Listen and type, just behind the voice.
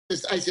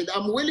I said,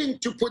 I'm willing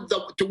to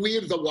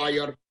wear the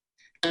wire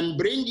and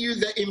bring you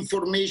the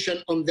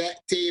information on that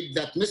tape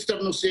that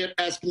Mr. Nusir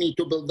asked me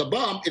to build the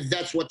bomb, if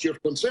that's what you're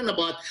concerned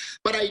about,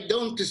 but I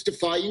don't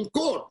testify in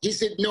court. He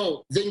said,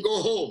 no, then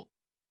go home.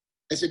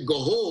 I said, go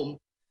home?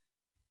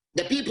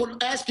 The people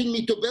asking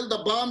me to build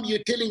a bomb, you're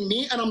telling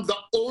me, and I'm the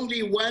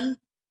only one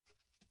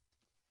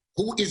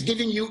who is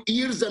giving you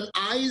ears and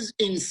eyes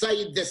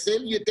inside the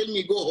cell, you tell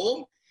me go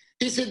home?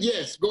 He said,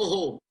 yes, go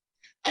home.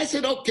 I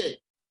said, okay.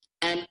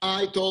 And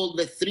I told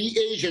the 3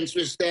 agents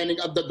who were standing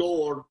at the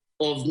door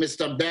of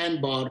Mr.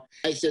 Danbar,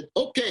 I said,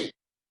 okay,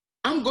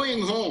 I'm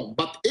going home,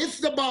 but if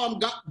the bomb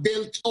got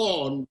built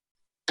on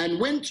and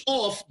went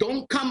off,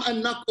 don't come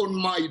and knock on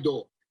my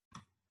door.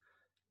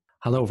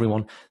 Hello,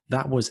 everyone.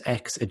 That was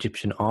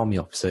ex-Egyptian army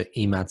officer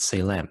Imad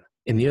Salem.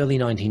 In the early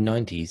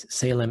 1990s,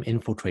 Salem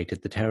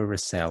infiltrated the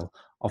terrorist cell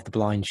of the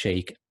blind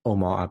sheikh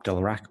Omar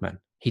Abdel Rahman.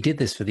 He did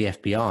this for the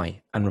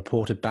FBI and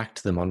reported back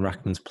to them on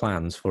Rahman's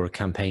plans for a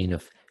campaign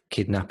of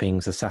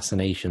kidnappings,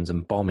 assassinations,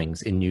 and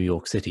bombings in New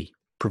York City,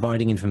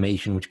 providing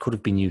information which could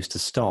have been used to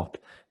stop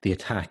the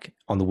attack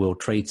on the World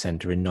Trade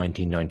Center in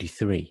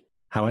 1993.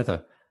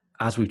 However,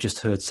 as we've just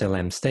heard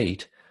Salem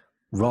state,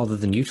 rather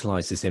than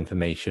utilize this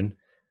information,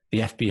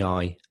 the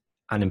FBI,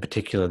 and in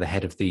particular the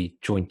head of the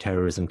Joint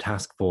Terrorism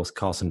Task Force,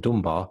 Carson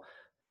Dunbar,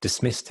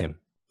 dismissed him,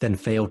 then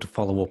failed to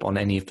follow up on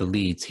any of the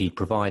leads he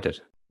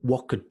provided.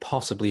 What could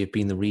possibly have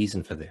been the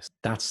reason for this?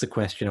 That's the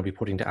question I'll be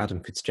putting to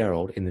Adam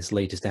Fitzgerald in this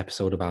latest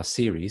episode of our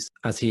series,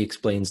 as he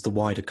explains the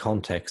wider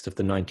context of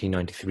the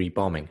 1993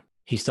 bombing.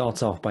 He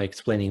starts off by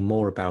explaining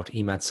more about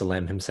Imad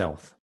Salem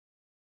himself.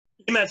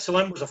 Imad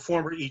Salem was a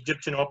former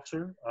Egyptian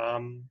officer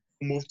who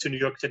moved to New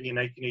York City in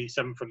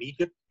 1987 from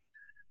Egypt.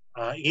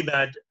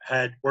 Imad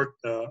had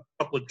worked a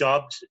couple of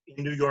jobs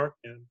in New York,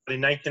 but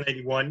in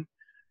 1991,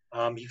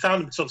 he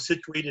found himself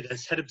situated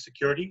as head of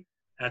security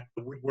at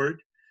the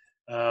Woodward.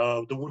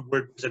 The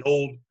Woodward was an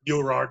old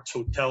Arts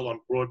hotel on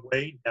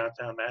Broadway,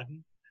 downtown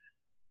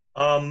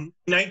Manhattan.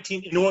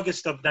 In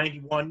August of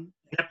 91,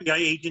 an FBI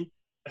agent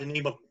by the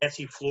name of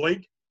Nancy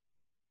Floyd,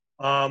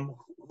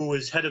 who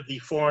was head of the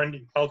Foreign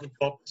Intelligence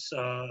Office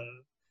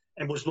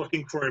and was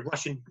looking for a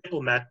Russian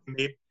diplomat who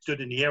may have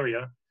stood in the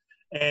area.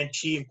 And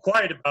she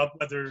inquired about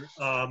whether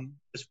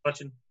this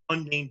Russian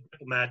unnamed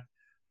diplomat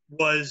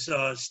was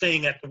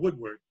staying at the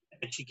Woodward,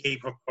 and she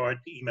gave her card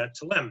to Imad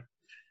Salem.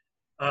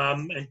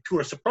 And to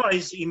her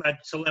surprise, Imad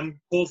Salem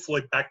called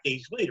Floyd back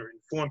days later,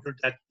 informed her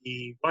that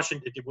the Russian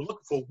that they were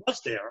looking for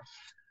was there,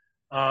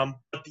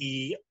 but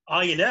the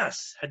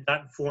INS had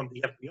not informed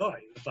the FBI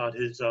about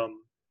his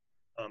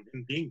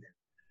him being there.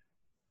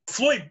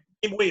 Floyd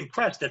came away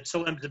impressed at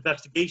Salem's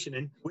investigation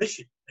and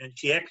intuition, and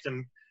she asked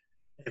him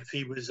if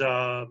he was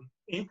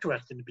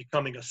interested in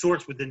becoming a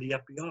source within the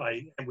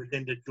FBI and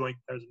within the Joint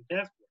Terrorism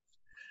Task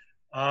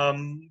Force.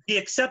 He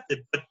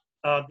accepted, but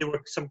there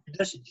were some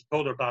conditions. He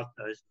told her about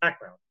his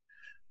background.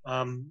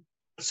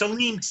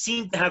 Salim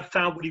seemed to have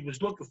found what he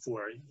was looking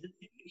for.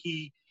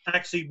 He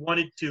actually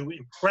wanted to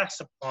impress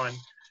upon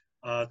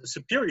the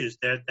superiors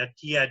there that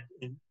he had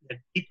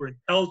deeper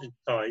intelligence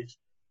ties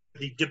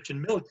with the Egyptian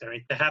military,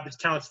 and to have his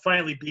talents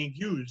finally being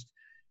used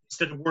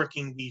instead of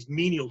working these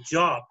menial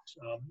jobs.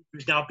 He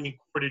was now being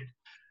courted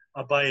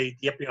by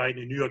the FBI and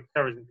the New York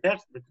Terrorism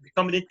Task Force to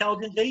become an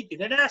intelligence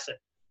agent, an asset.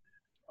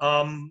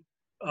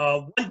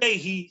 One day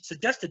he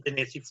suggested to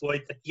Nancy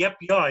Floyd that the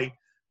FBI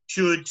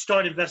should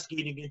start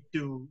investigating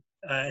into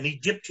an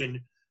Egyptian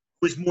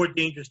who was more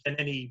dangerous than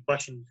any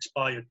Russian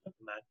spy or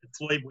diplomat. And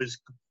Floyd was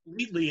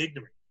completely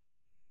ignorant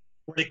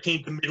when it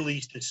came to Middle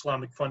East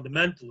Islamic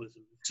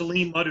fundamentalism.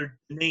 Salim uttered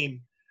the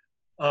name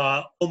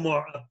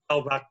Omar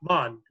Abdel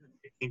Rahman, who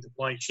became the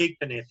blind sheikh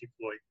to Nancy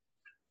Floyd.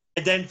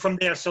 And then from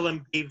there,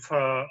 Salim gave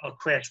her a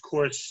crash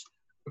course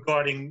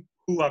regarding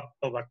who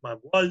Abdel Rahman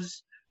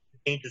was, the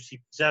dangers he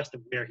possessed,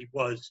 and where he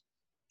was.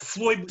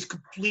 Floyd was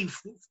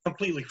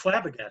completely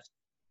flabbergasted.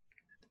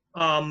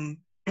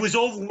 It was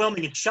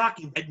overwhelming and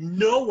shocking that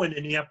no one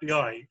in the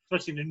FBI,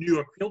 especially in the New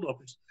York field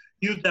office,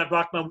 knew that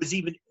Rahman was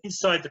even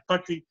inside the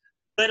country,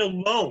 let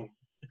alone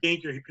the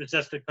danger he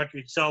possessed in the country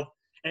itself,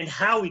 and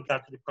how he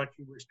got to the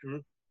country was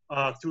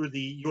through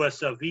the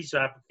U.S. visa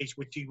application,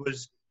 which he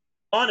was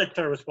on a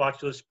terrorist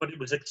watch list, but it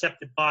was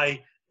accepted by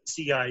the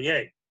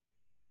CIA.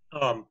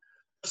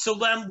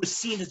 Salem was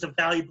seen as a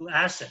valuable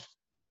asset,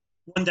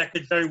 one that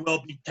could very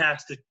well be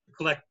tasked to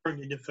collect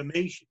pertinent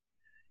information.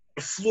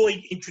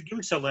 Floyd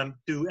introduced Salem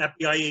to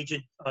FBI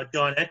agent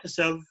John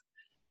Etisev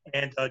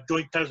and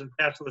Joint Terrorism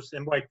Task Force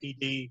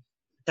NYPD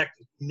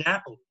Detective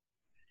Napoli.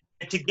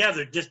 And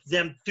together, just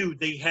them two,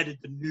 they headed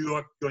the New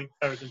York Joint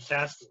Terrorism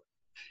Task Force.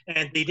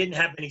 And they didn't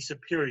have any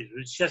superiors. It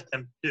was just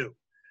them two.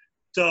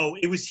 So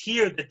it was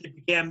here that they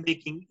began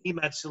making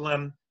Imad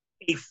Salem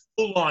a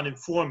full-on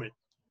informant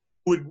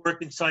who would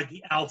work inside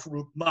the Al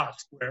Farouk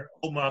Mosque where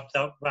Omar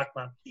Abdel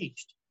Rahman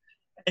teached.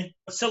 And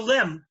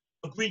Salem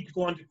agreed to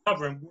go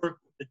undercover and work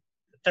with the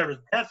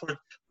terrorist task force, but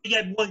he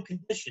had one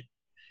condition.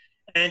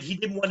 And he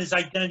didn't want his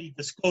identity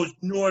disclosed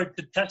nor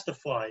to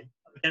testify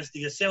against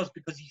the assailants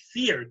because he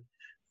feared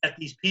that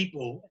these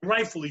people, and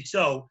rightfully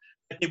so,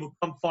 that they would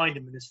come find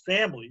him and his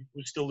family,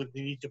 who still lived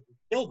in Egypt, and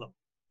kill them.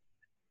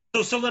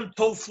 So Salem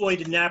told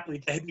Floyd and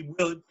Napoli that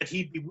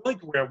he'd be willing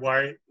to wear a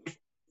wire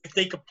if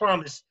they could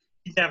promise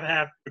he'd never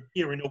have to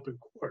appear in open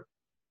court.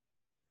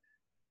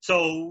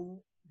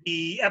 So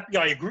the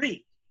FBI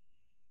agreed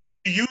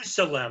to use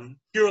Salem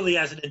purely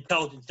as an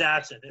intelligence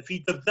asset. If he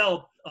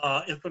developed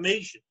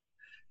information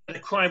that a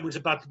crime was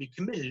about to be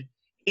committed,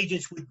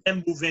 agents would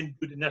then move in,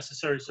 do the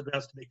necessary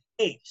surveillance to make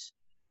a case.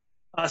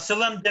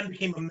 Salem then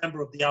became a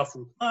member of the Al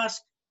Farouk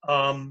Mosque.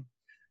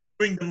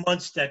 During the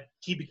months that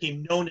he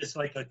became known as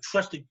like a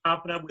trusted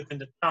confidant within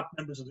the top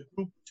members of the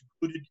group, which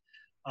included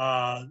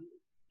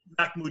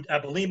Mahmoud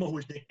Abalima, who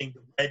was nicknamed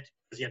the Red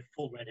because he had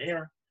full red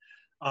hair,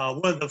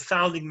 one of the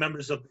founding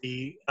members of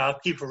the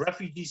Al-Kifa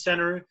Refugee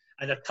Center,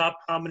 and a top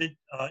prominent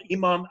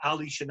Imam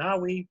Ali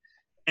Shanawi,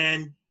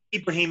 and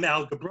Ibrahim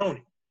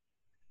al-Gabroni.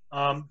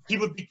 He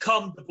would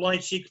become the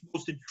Blind Sheikh's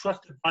most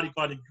entrusted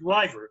bodyguard and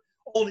driver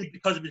only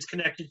because of his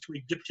connection to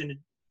Egyptian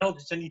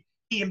intelligence, and he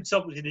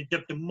himself was an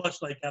Egyptian,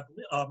 much like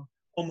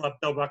Omar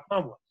Abdel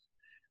Rahman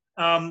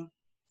was.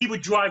 He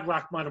would drive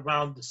Rahman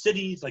around the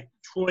cities like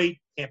Detroit,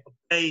 Tampa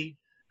Bay,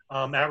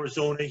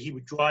 Arizona. He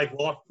would drive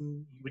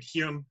often. You would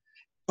hear him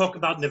talk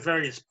about in the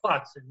various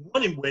plots, and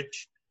one in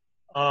which,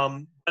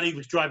 when he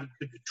was driving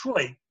to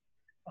Detroit,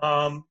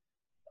 while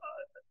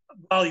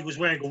he was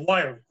wearing a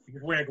wire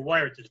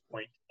at this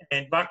point,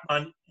 and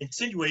Rahman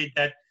insinuated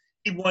that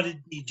he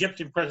wanted the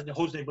Egyptian president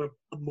Hosni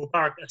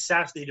Mubarak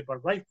assassinated by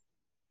rifle.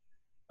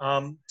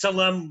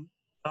 Salem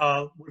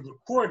would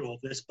record all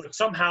this, but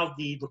somehow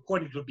the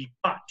recordings would be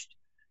botched,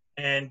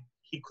 and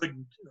he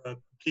couldn't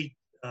complete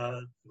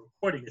the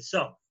recording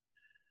itself.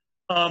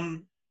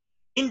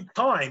 In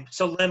time,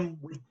 Salem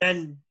would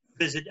then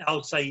visit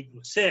Al Said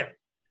Nusayr,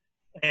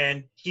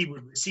 and he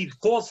would receive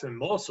calls from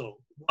him also,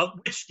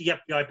 which the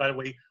FBI, by the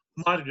way,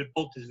 monitored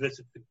both his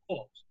visits and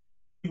calls.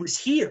 It was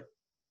here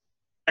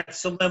that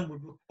Salem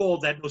would recall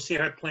that Nusayr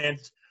had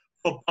plans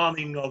for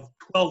bombing of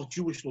 12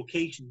 Jewish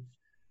locations,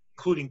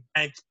 including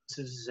banks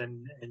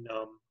and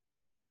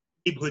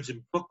neighborhoods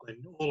in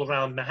Brooklyn, all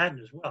around Manhattan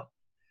as well.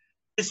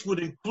 This would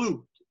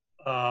include,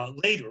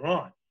 later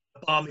on,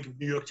 the bombing of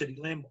New York City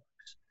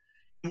landmarks,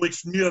 in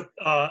which New York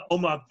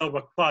Omar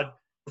Abdel-Rahman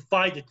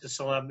confided to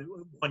Salem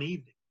one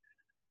evening.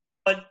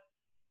 But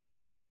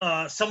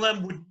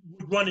Salem would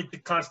run into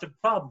constant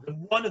problems, and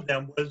one of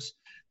them was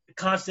the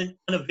constant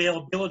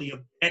unavailability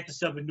of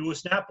Antiseb and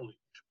Louis Napoli.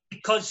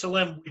 Because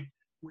Salem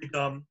would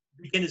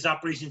begin his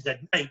operations at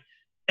night,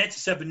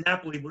 Antiseb and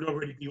Napoli would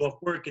already be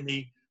off work, and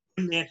they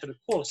wouldn't answer the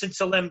call. Since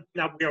Salem did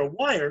not wear a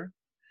wire,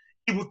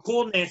 he would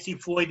call Nancy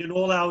Floyd in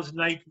all hours of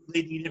the night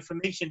relating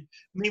information.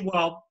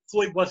 Meanwhile,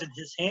 Floyd wasn't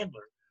his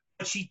handler,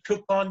 but she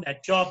took on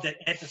that job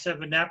that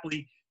Antiseb and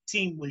Napoli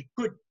seemingly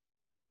couldn't.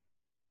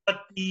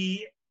 But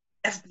the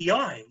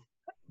FBI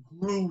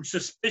grew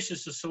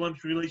suspicious of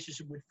Salem's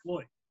relationship with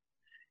Floyd.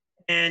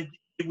 And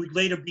it would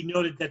later be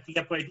noted that the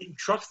FBI didn't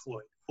trust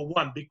Floyd, for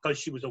one, because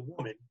she was a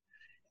woman,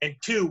 and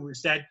two,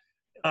 was that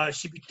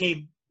she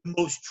became the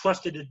most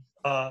trusted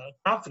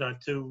confidant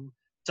to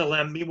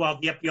Salem. Meanwhile,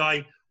 the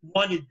FBI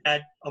wanted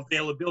that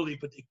availability,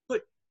 but they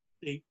couldn't,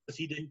 because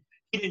he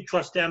didn't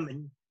trust them,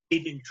 and they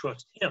didn't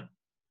trust him.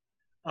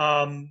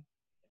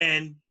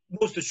 And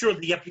most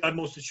assuredly, the FBI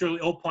most assuredly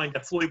opined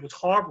that Floyd was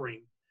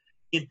harboring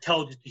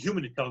intelligence, the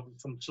human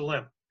intelligence from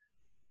Salem.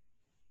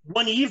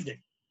 One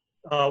evening,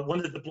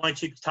 one of the Blind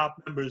Sheikh's top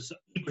members,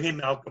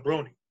 Ibrahim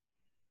al-Gabroni,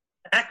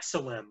 asked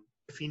Salem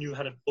if he knew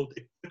how to build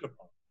a bigger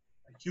bomb,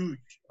 a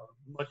huge,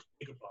 much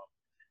bigger bomb.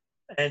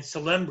 And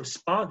Salem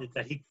responded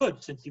that he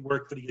could, since he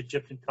worked for the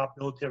Egyptian top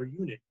military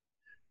unit.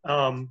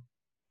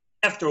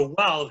 After a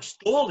while of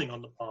stalling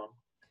on the bomb,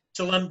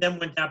 Salem then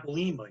went to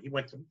Abalima. He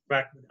went to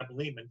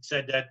Abalima and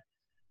said that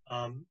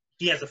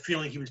he has a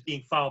feeling he was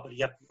being followed by the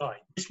FBI.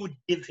 This would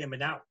give him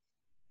an out.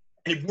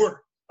 And it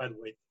worked, by the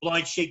way. The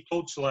Blind Sheikh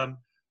told Salem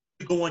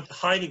to go into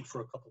hiding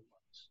for a couple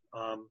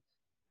of months.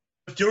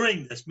 But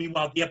during this,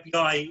 meanwhile, the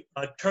FBI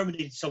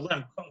terminated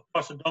Salem.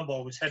 Carson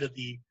Dunbar was head of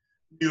the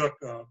New York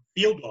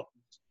field office.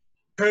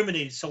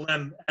 Terminated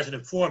Salem as an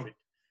informant.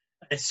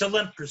 And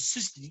Salem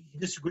persisted. He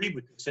disagreed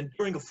with this. And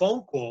during a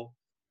phone call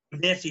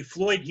with Nancy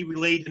Floyd, he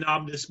relayed an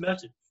ominous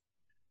message.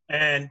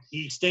 And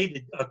he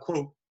stated,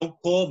 quote,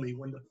 "Don't call me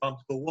when the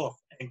bombs go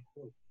off," end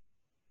quote.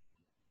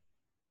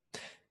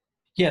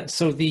 Yeah,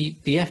 so the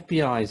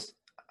FBI's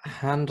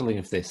handling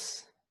of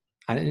this,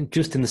 and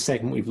just in the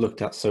segment we've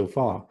looked at so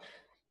far,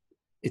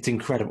 it's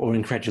incredible, or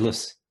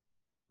incredulous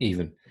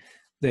even.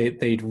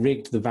 They'd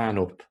rigged the van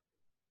up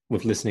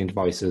with listening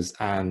devices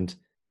and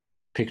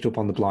picked up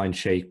on the Blind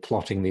Sheikh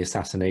plotting the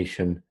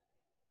assassination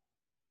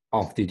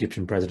of the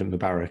Egyptian president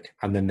Mubarak,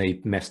 and then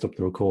they messed up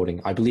the recording.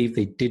 I believe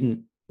they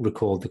didn't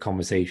record the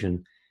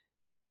conversation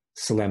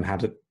Salem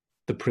had at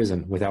the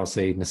prison with Al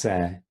Said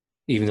Nasser,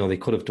 even though they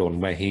could have done,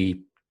 where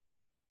he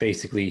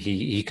basically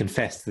he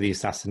confessed to the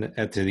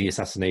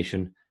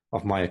assassination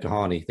of Maya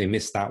Kahani. They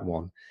missed that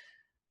one.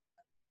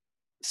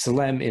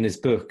 Salem, in his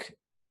book,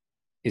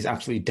 is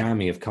absolutely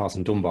damning of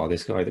Carson Dunbar,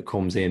 this guy that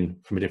comes in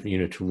from a different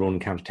unit to run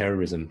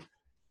counterterrorism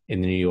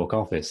in the New York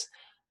office.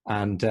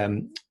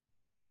 And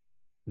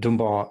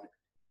Dunbar,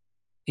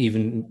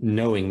 even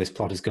knowing this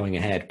plot is going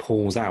ahead,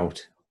 pulls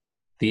out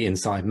the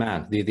inside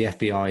man. The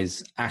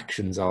FBI's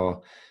actions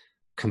are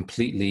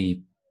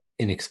completely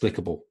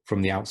inexplicable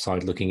from the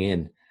outside looking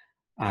in.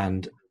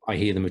 And I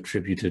hear them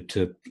attributed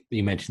to,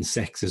 you mentioned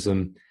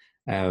sexism.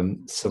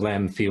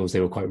 Salem feels they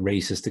were quite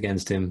racist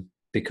against him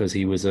because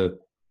he was a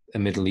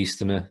Middle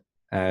Easterner.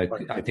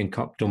 I think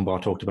Dunbar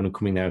talked about him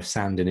coming there with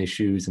sand in his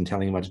shoes and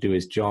telling him how to do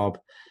his job.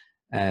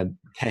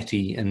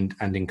 Petty and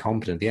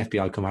incompetent. The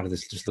FBI come out of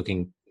this just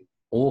looking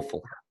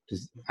awful,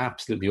 just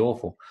absolutely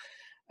awful.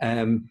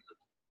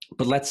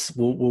 But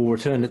we'll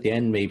return at the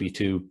end maybe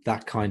to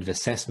that kind of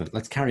assessment.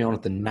 Let's carry on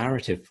with the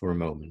narrative for a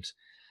moment.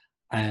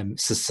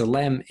 So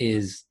Salem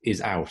is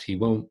out. He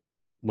won't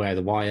wear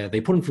the wire.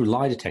 They put him through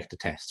lie detector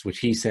tests, which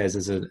he says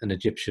as an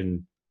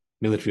Egyptian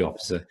military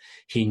officer,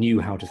 he knew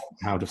how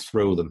to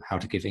throw them, how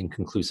to give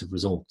inconclusive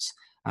results.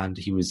 And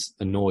he was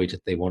annoyed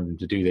that they wanted him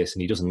to do this,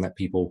 and he doesn't let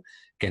people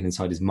get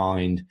inside his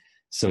mind.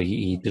 So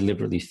he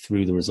deliberately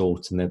threw the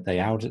results, and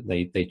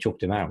they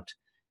chucked him out.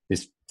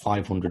 This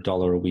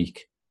 $500 a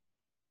week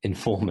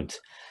informant.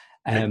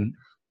 And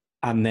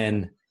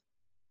then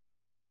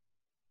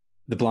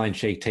the blind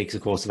sheikh takes a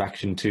course of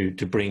action to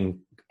bring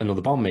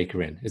another bomb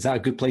maker in. Is that a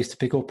good place to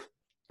pick up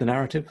the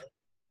narrative?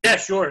 Yeah,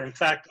 sure. In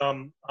fact,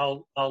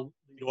 I'll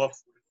lead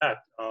off with that.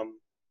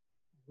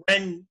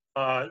 When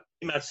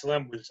Imad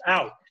Salem was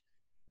out,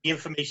 the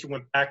information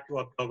went back to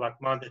Abdul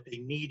Rahman that they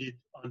needed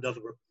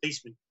another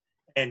replacement,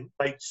 and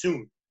quite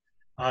soon.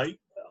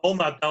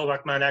 Omar Abdul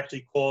Rahman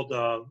actually called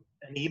an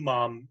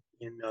imam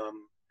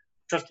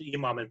trusted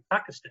imam in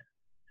Pakistan,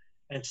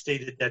 and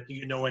stated that, do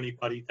you know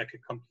anybody that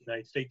could come to the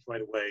United States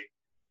right away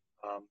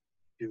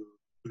to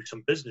do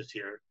some business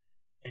here?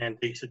 And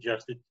they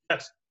suggested,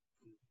 yes,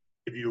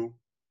 give you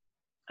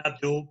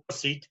Abdul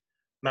Basit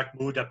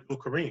Mahmoud Abdul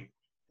Karim.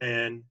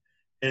 And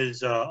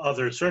his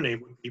other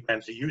surname would be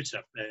Ramzi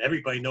Yusuf. And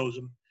everybody knows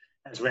him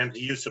as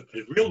Ramzi Yusuf, but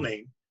his real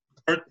name,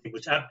 birth name,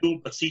 was Abdul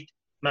Basit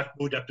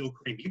Mahmoud Abdul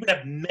Karim. He would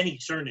have many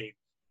surnames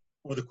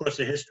over the course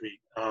of history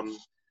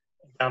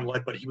down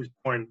life, but he was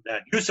born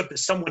that. Yusuf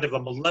is somewhat of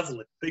a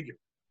malevolent figure.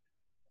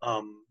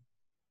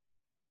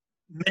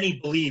 Many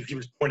believe he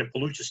was born in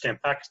Baluchistan,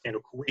 Pakistan, or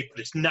Kuwait, but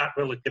it's not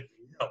relatively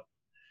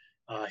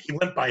known. He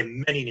went by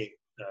many names,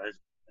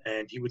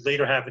 and he would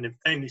later have an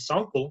famous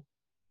uncle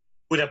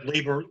would have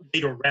later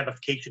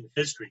ramification of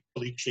history,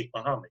 Khalid Sheikh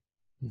Mohammed.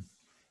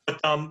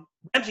 But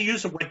Ramzi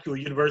Yusuf went to a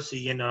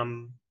university in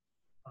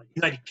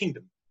United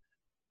Kingdom.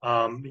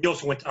 He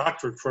also went to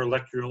Oxford for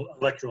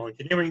electrical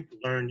engineering to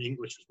learn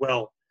English as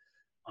well.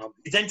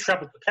 He then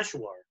traveled to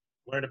Peshawar,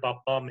 learned about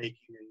bomb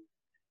making,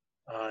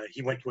 and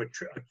he went to a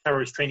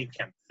terrorist training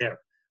camp there,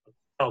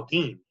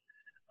 Aldine.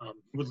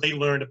 He would later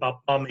learn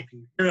about bomb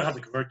making material, how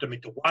to convert them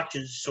into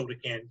watches, soda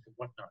cans, and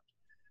whatnot.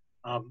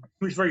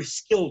 He was very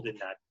skilled in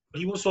that. But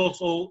he was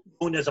also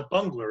known as a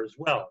bungler as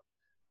well,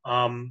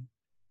 one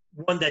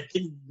that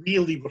didn't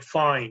really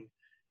refine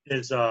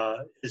his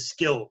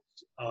skills.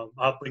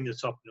 I'll bring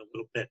this up in a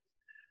little bit.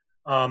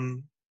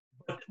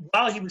 But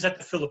while he was at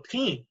the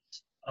Philippines,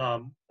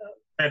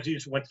 Ramzi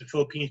Yusuf went to the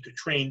Philippines to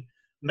train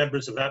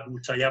members of Abu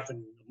Sayyaf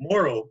and the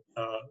Moro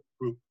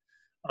group.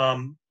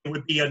 It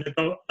would be a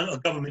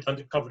government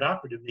undercover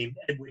operative named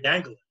Edward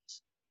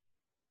Angeles,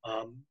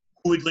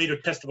 who would later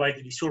testify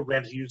that he saw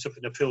Ramzi Yusuf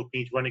in the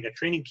Philippines running a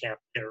training camp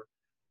there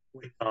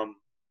with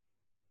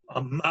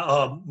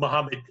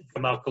Mohammed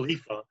Jamal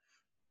Khalifa,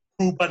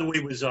 who, by the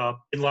way, was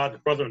bin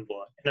Laden's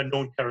brother-in-law and a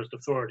known terrorist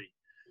authority.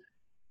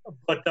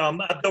 But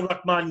Abdul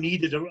Rahman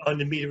needed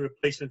an immediate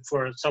replacement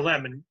for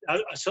Salem, and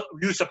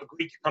Yusuf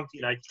agreed to come to the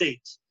United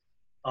States.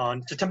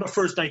 On September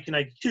 1st,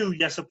 1992,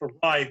 Yusuf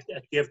arrived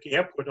at JFK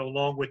Airport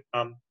along with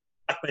Ahmed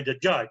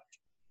Ajaj,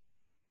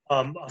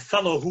 a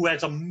fellow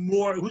who's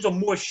a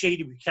more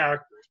shady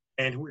character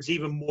and who is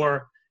even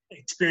more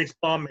experienced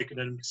bomb maker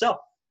than himself.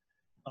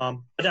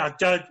 But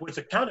Ajaj was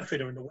a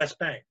counterfeiter in the West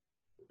Bank.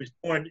 He was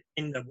born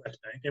in the West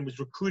Bank and was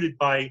recruited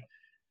by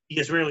the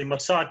Israeli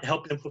Mossad to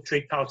help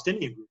infiltrate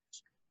Palestinian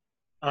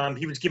groups.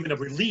 He was given a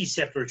release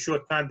after a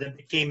short time, then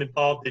became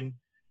involved in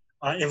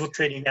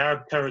infiltrating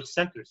Arab terrorist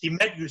centers. He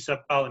met Yusuf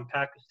while in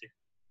Pakistan.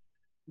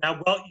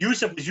 Now, while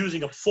Yusuf was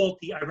using a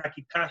faulty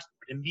Iraqi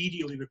passport,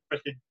 immediately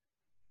requested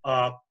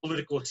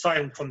political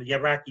asylum from the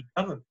Iraqi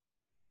government.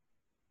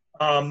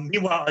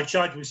 Meanwhile,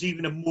 Ajaj was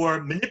even a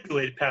more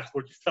manipulated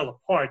passport that fell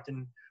apart,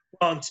 and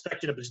while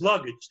inspection of his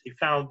luggage, they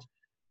found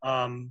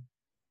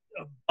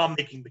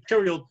bomb-making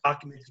material,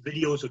 documents,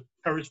 videos of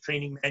terrorist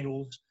training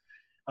manuals.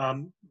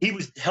 He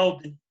was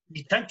held in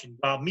detention,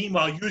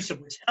 meanwhile Yusuf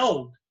was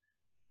held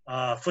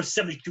for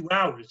 72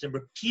 hours and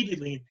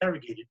repeatedly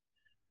interrogated.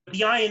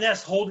 The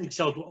INS holding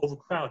cells were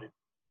overcrowded.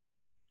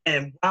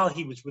 And while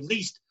he was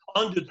released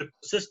under the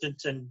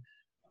persistence and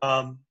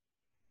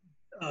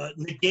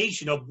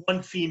negation of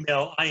one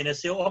female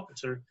INS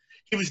officer,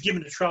 he was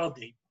given a trial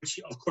date, which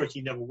of course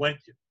he never went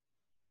to.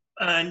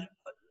 And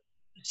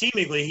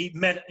seemingly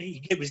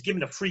he was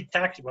given a free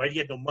taxi ride. He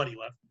had no money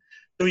left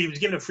So he was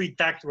given a free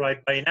taxi ride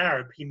by an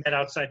Arab he met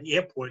outside the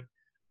airport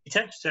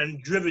detention center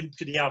and driven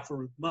to the Al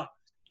Farouk Mosque.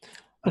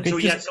 Okay,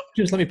 So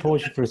just let me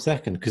pause you for a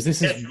second, because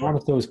this is sure. one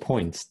of those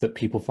points that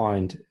people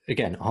find,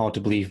 again, hard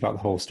to believe about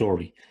the whole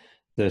story,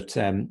 that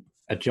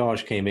a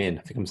judge came in,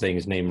 I think I'm saying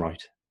his name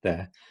right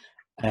there,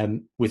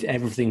 with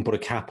everything but a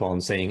cap on,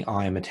 saying,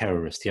 I am a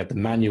terrorist. He had the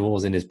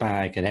manuals in his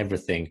bag and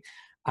everything,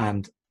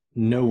 and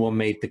no one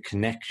made the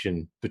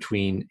connection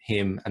between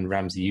him and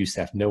Ramzi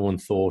Youssef. No one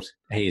thought,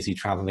 hey, is he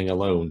traveling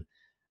alone?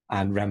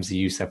 And Ramzi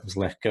Youssef was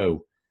let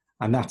go.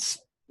 And that's...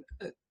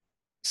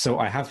 So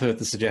I have heard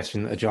the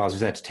suggestion that Ajaz was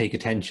there to take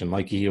attention,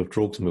 like you of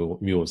drugs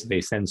mules.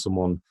 They send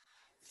someone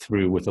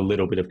through with a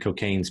little bit of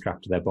cocaine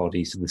strapped to their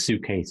body, so the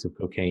suitcase of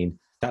cocaine,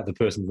 that the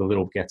person with the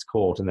little gets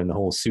caught, and then the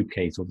whole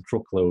suitcase or the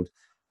truckload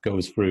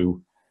goes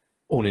through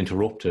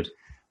uninterrupted.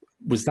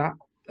 Was that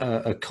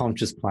a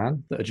conscious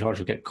plan, that Ajaz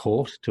would get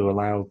caught to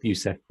allow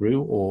Youssef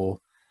through, or?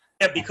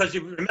 Yeah, because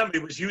you remember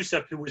it was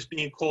Youssef who was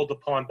being called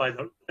upon by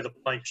the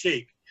blind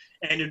sheikh,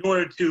 and in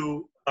order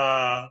to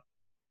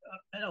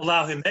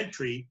allow him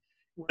entry,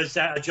 was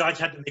that a judge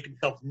had to make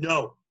himself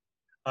known.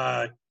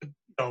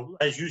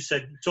 As you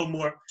said,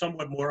 somewhat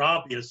more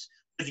obvious,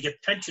 that the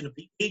attention of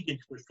the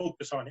agents would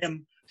focus on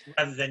him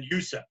rather than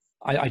Youssef.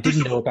 I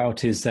didn't know about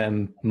his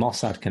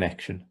Mossad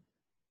connection.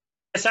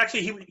 It's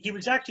actually he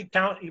was actually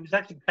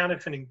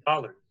counterfeiting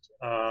dollars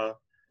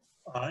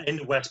in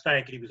the West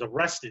Bank, and he was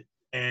arrested.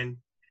 And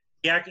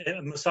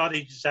Mossad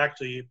agents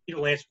actually, Peter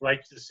Lance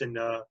writes this in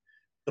the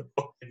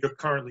book that you're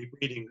currently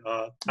reading,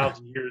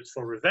 1,000 Years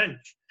for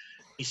Revenge.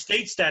 He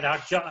states that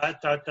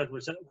Ajad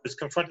was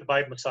confronted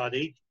by Mossad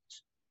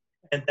agents,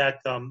 and that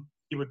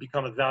he would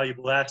become a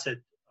valuable asset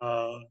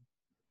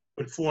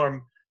would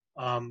form,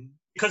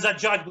 because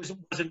Ajad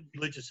wasn't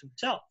religious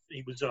himself.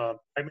 He was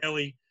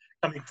primarily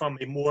coming from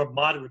a more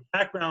moderate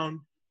background.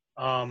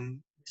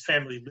 His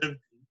family lived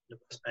in the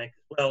West Bank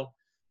as well.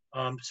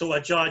 So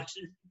Ajad,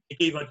 they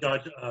gave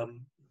Ajad,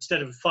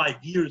 instead of 5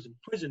 years in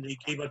prison, they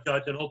gave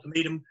Ajad an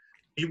ultimatum: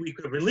 we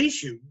could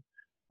release you,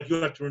 but you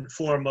have to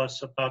inform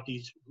us about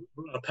these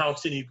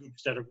Palestinian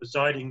groups that are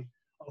residing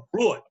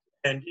abroad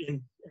and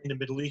in the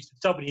Middle East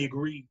itself. And he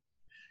agreed.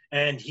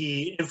 And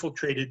he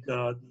infiltrated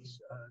these,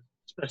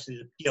 especially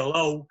the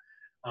PLO.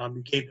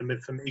 He gave them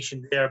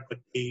information there, but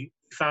they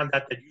found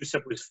out that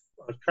Youssef was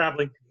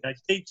traveling to the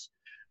United States.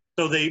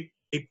 So they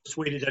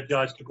persuaded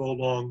Ajaz to go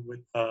along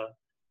with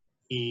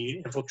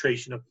the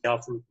infiltration of the Al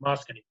Farouk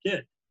Mosque, and he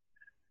did.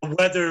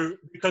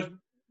 Because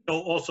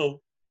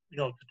also,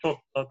 to talk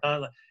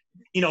about,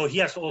 he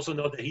has to also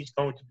know that he's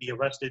going to be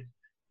arrested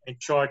and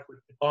charged with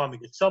the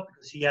bombing itself,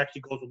 because he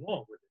actually goes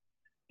along with it,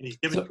 and he's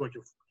given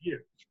 204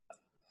 years.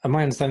 Am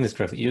I understanding this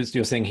correctly?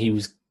 You're saying he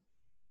was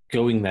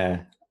going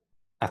there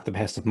at the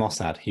behest of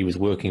Mossad. He was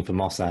working for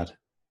Mossad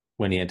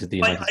when he entered the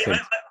United States.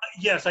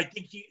 Yes, I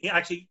think he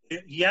has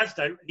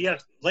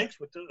links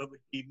with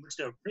the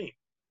Mr. Green.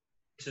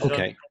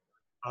 Okay.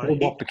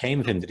 What became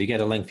of him? Did he get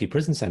a lengthy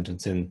prison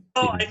sentence in?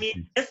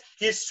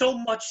 There's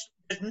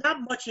not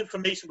much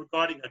information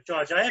regarding a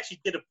judge. I actually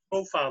did a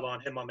profile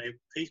on him on my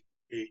Facebook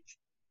page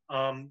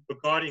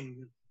regarding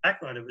the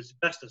background of it as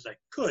best as I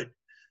could.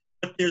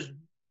 But there's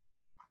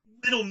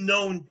little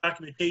known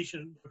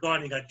documentation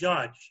regarding a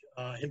judge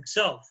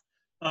himself,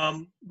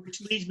 which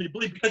leads me to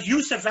believe, because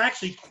Youssef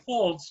actually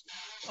calls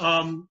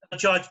a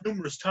judge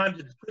numerous times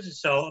in his prison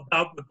cell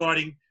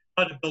regarding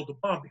how to build a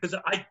bomb, because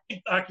I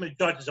think Ahmed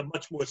Judge is a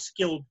much more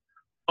skilled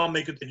bomb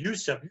maker than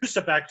Youssef.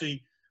 Youssef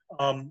actually,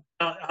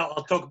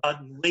 I'll talk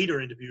about in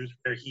later interviews,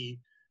 where he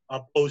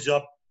blows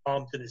up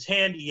bombs in his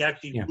hand. He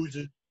actually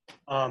loses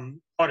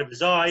part of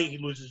his eye. He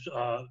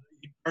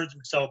burns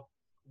himself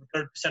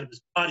 30% of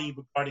his body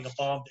regarding a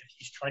bomb that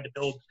he's trying to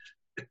build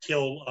to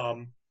kill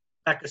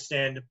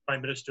Pakistan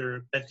Prime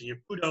Minister Benazir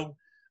Bhutto.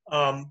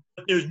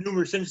 But there's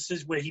numerous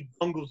instances where he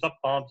bungles up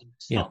bombs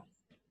himself.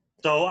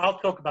 So I'll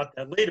talk about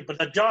that later.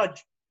 But a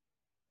judge,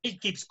 he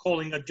keeps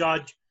calling a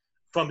judge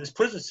from his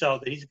prison cell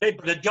that he's paid,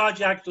 but the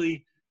judge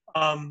actually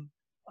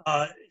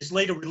is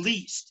later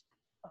released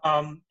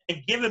and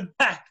given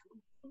back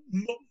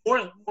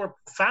more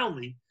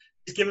profoundly.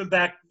 He's given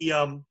back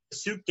the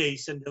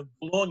suitcase and the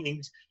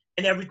belongings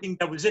and everything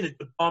that was in it,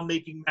 the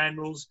bomb-making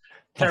manuals,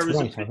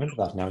 terrorism. That's right, I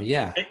remember that now,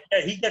 yeah.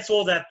 And he gets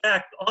all that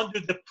back under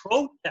the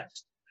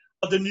protest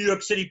of the New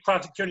York City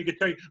prosecuting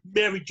attorney,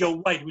 Mary Jo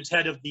White, who was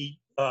head of the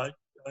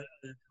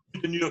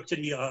New York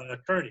City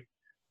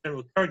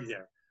general attorney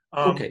there.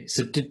 Okay,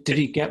 so did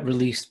he get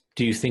released,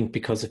 do you think,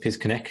 because of his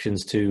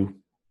connections to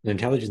an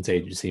intelligence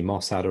agency,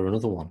 Mossad or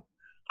another one?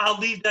 I'll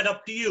leave that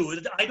up to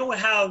you. I don't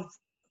have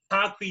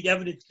concrete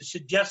evidence to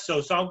suggest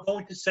so I'm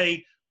going to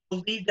say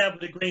we'll leave that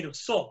with a grain of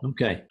salt.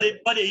 Okay.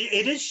 But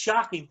it is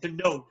shocking to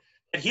note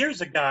that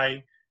here's a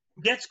guy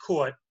who gets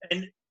caught,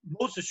 and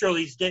most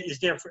assuredly is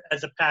there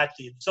as a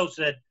patsy, and so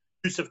said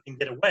Youssef can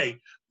get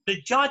away.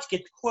 The judge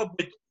gets caught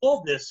with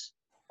all this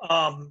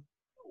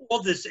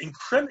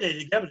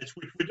incriminating evidence,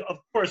 which would, of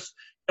course,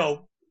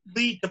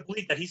 lead to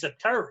believe that he's a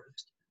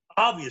terrorist,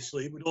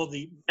 obviously, with all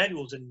the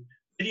manuals and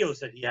videos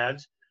that he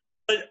has.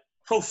 But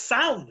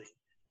profoundly,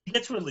 he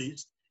gets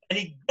released. and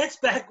he gets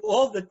back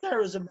all the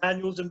terrorism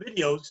manuals and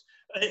videos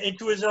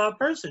into his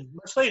person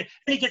much later.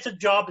 And he gets a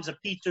job as a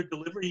pizza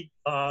delivery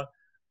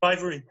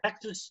driver in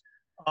Texas.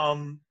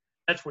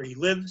 That's where he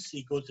lives.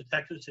 He goes to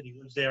Texas and he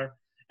lives there.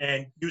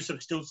 And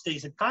Yusuf still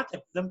stays in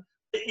contact with them.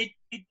 It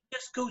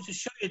just goes to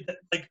show you that,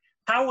 like,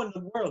 how in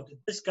the world did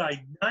this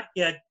guy not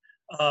get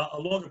a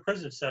longer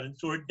prison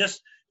sentence, or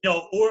just, you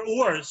know,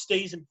 or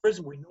stays in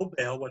prison with no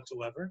bail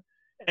whatsoever,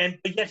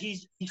 but yet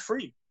he's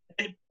free.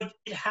 And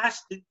it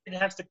has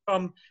to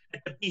come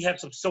at the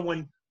behest of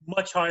someone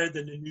much higher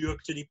than the New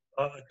York City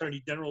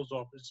Attorney General's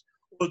office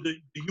or the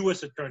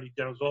U.S. Attorney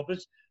General's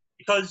office,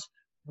 because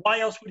why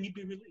else would he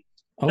be released?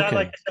 Okay. Now,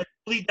 like I said,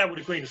 believe that with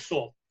a grain of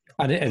salt.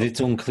 And it's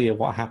unclear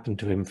what happened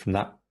to him from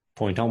that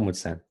point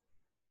onwards then.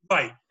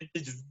 Right.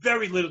 There's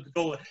very little to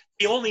go.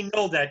 We only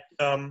know that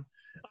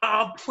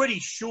I'm pretty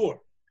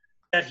sure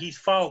that he's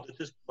followed at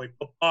this point,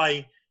 but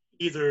by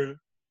either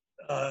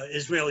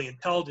Israeli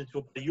intelligence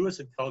or by U.S.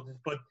 intelligence,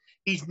 but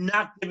he's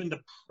not given the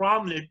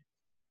prominent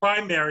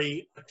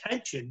primary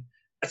attention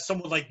that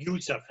someone like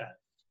Yusuf has.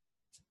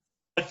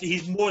 But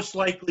he's most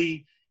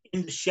likely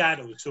in the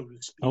shadows, so to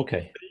speak.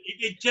 Okay.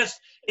 It's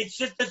just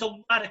there's a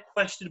lot of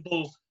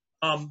questionable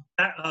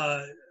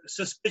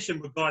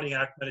suspicion regarding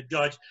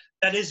Ahmadinejad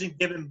that isn't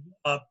given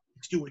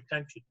due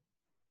attention.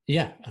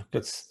 Yeah,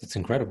 that's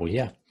incredible.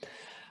 Yeah.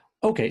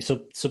 Okay,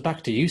 so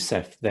back to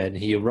Yusuf then.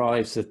 He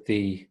arrives at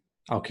the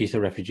Al-Qita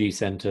Refugee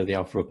Center, the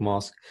Al-Faruq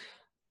Mosque,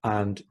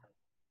 and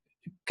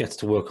gets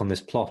to work on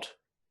this plot,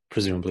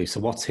 presumably. So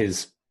what's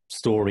his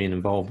story and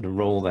involvement and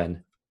role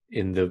then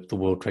in the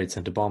World Trade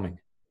Center bombing?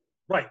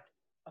 Right.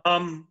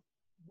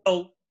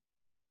 Well,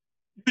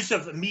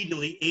 Yusuf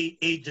immediately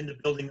aids in the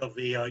building of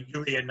the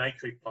urea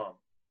nitrate bomb.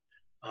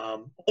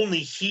 Only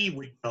he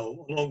would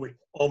know, along with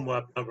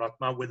Omar Abdul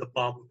Rahman, where the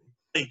bomb would be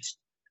placed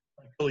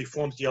until he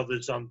forms the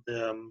others on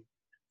the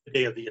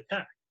day of the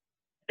attack.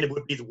 And it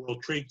would be the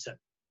World Trade Center.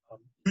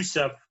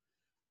 Yusuf,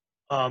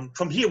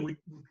 from here, we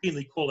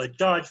routinely call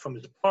Hajjaj from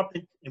his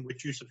apartment, in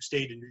which Yusuf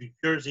stayed in New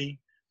Jersey.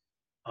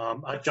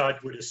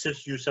 Hajjaj would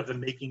assist Yusuf in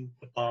making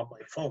the bomb by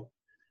phone,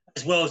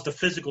 as well as the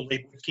physical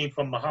labor, which came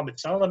from Mohammed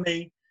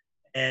Salameh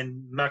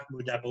and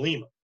Mahmoud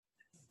Abalima.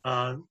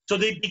 So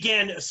they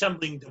began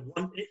assembling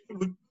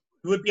it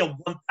would be a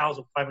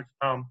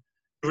 1,500-pound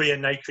urea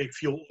nitrate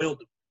fuel oil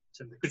device.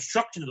 And the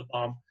construction of the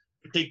bomb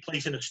would take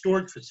place in a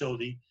storage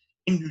facility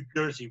in New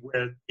Jersey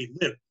where they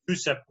lived.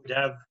 Yusuf would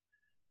have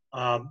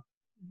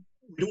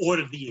would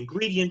order the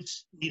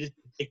ingredients needed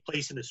to take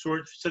place in the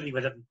storage facility,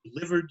 would have them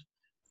delivered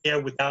there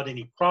without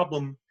any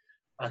problem.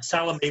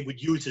 Salameh would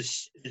use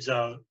his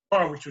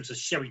car, which was a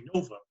Sherry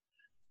Nova,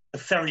 to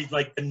ferry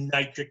like the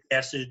nitric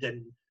acid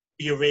and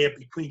the urea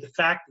between the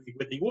factory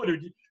where they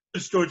ordered it, the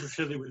storage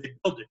facility where they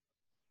built it.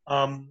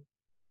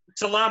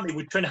 Salameh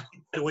would turn out,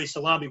 by the way,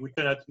 Salameh would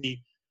turn out to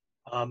be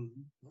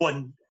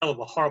one hell of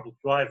a horrible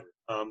driver.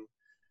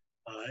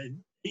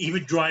 He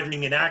was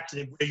driving an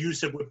accident where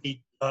Yusuf would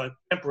be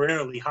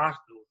temporarily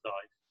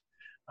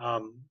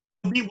hospitalized.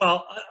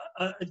 Meanwhile,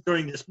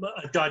 during this,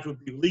 a judge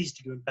would be released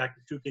to give him back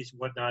the suitcase and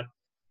whatnot,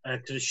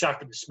 to the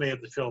shock and dismay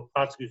of the federal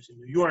prosecutors in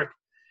New York.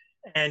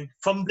 And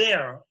from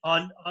there,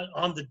 on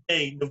the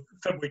day,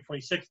 February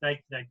 26,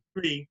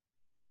 1993,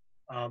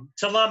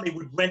 Salameh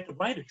would rent a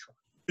rider truck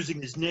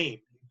using his name,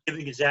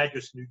 giving his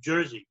address in New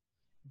Jersey.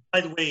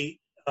 By the way,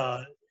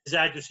 his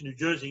address in New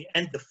Jersey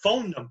and the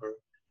phone number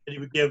that he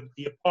would give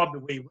the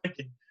apartment where he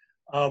rented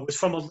was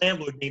from a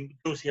landlord named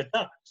Josie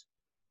Haddad,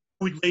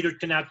 who would later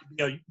turn out to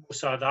be a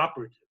Mossad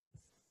operative.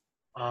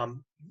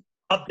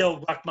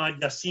 Abdel Rahman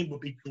Yassin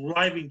would be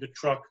driving the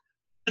truck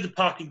to the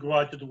parking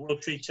garage of the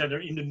World Trade Center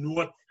in the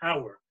North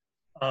Tower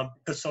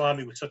because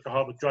Salameh was such a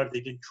horrible driver, they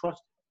didn't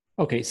trust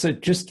him. Okay, so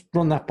just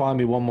run that by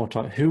me one more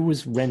time. Who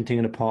was renting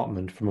an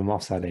apartment from a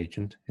Mossad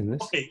agent in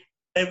this? Okay,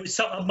 it was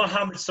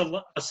Mohammed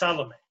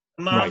Salameh.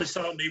 Mohammed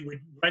Salameh would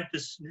rent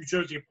this New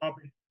Jersey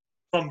apartment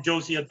from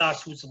Josie Haddad,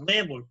 who was a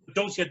landlord.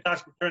 Josie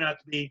Haddad would turn out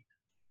to be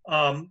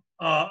a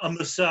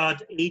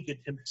Mossad agent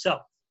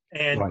himself.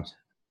 And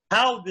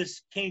how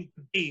this came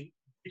to be,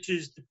 which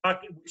is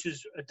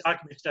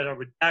documents that are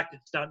redacted,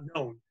 it's not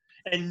known,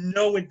 and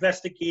no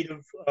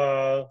investigative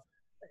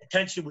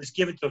attention was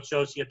given to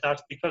Josie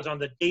Haddad because on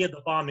the day of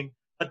the bombing,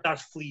 Haddad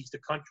flees the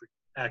country,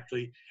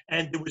 actually,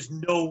 and there was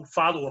no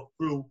follow-up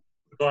through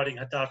regarding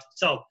Haddad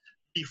itself.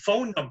 The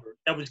phone number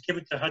that was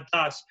given to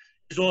Haddad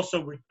is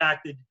also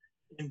redacted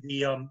in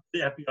the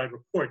FBI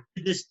report.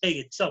 To this day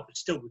itself, it's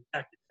still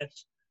redacted.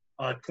 That's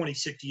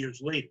 26 years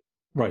later.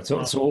 Right,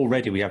 so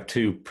already we have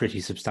two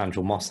pretty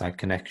substantial Mossad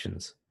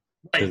connections.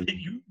 Right.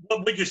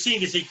 What you're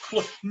seeing is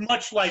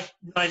much like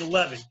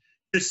 9/11.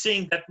 You're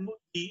seeing that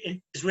the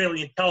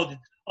Israeli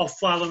intelligence are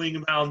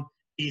following around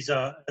these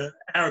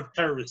Arab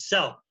terrorist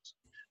cells.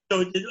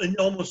 So it's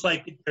almost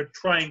like they're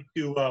trying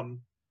to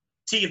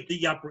see if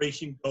the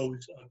operation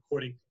goes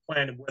according to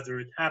plan and whether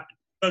it happens.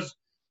 Because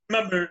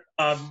remember,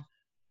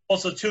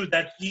 also too,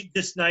 that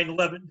this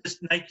 9/11,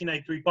 this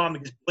 1993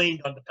 bombing is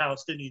blamed on the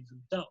Palestinians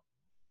themselves.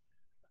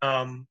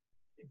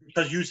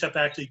 Because Yusuf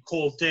actually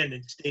called in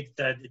and states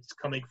that it's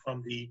coming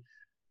from the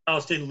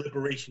Palestinian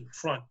Liberation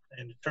Front,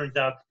 and it turns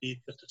out to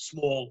be just a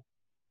small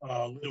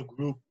little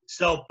group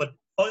itself. But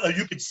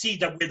you can see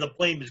that where the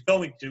blame is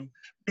going to.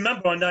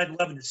 Remember on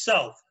 9/11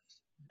 itself,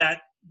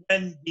 that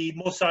when the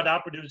Mossad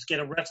operatives get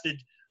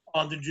arrested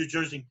on the New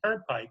Jersey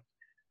Turnpike,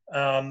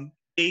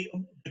 the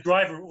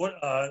driver,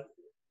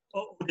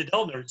 Oded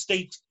Elner,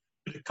 states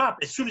to the cop,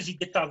 as soon as he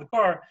gets out of the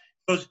car,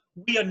 goes,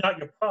 "We are not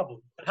your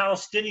problem. The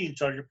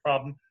Palestinians are your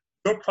problem.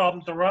 Your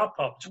problems are our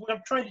problems." So what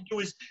I'm trying to do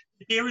is,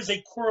 there is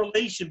a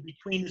correlation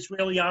between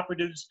Israeli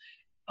operatives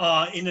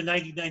in the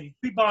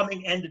 1993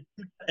 bombing and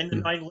the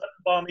 9/11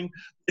 bombing,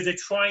 where they're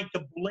trying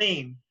to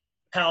blame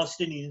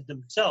Palestinians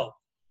themselves.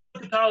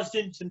 But the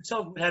Palestinians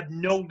themselves would have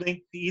no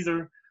link to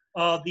either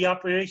the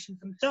operations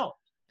themselves.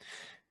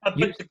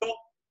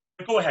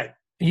 Go ahead.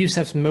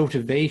 Youssef's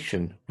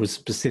motivation was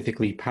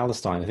specifically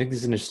Palestine. I think this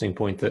is an interesting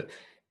point, that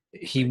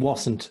he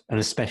wasn't an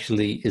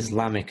especially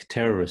Islamic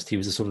terrorist. He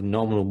was a sort of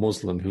nominal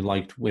Muslim who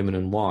liked women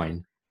and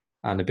wine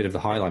and a bit of the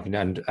high life,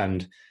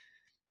 and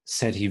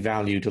said he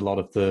valued a lot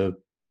of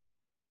the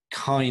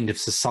kind of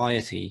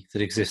society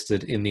that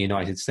existed in the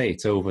United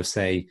States over,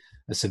 say,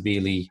 a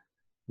severely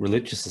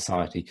religious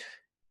society,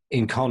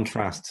 in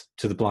contrast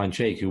to the Blind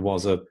Sheikh, who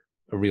was a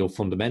real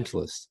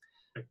fundamentalist.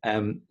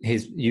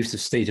 His use of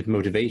stated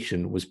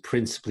motivation was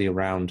principally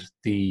around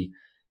the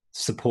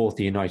support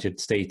the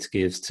United States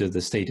gives to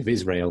the state of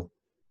Israel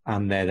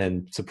and their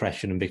then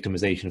suppression and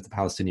victimization of the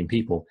Palestinian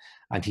people.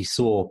 And he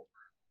saw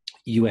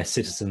US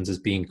citizens as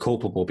being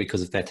culpable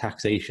because of their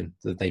taxation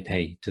that they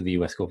pay to the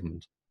US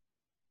government.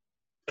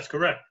 That's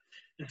correct.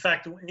 In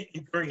fact,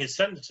 during his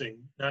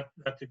sentencing, not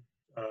to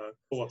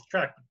go off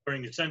track, but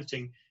during his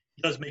sentencing,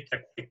 he does make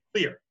that quite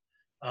clear.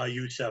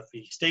 Youssef,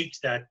 he states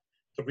that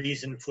the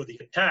reason for the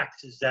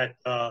attacks is that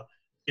the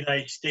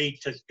United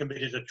States has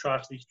committed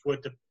atrocities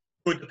toward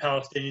the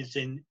Palestinians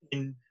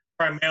in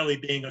primarily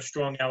being a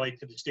strong ally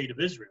to the state of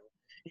Israel,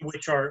 in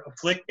which are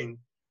afflicting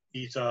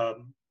these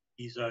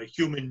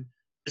human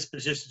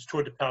dispositions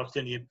toward the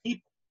Palestinian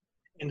people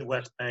in the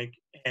West Bank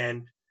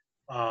and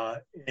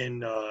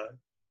in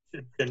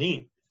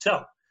Jenin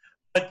itself.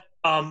 But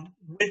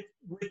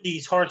with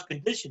these harsh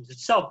conditions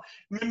itself,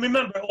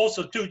 remember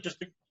also too, just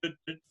to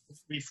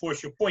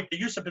reinforce your point, that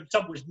Youssef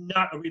himself was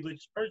not a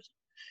religious person.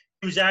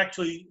 He was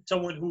actually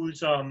someone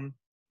who's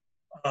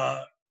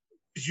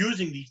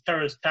using these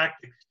terrorist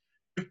tactics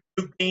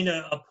to gain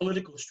a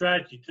political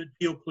strategy, to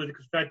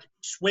geopolitical strategy, to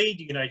persuade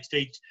the United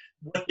States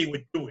what they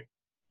were doing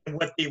and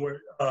what they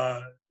were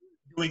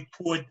doing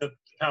toward the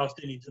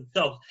Palestinians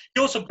themselves.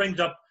 He also brings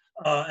up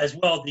as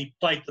well the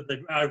plight of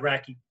the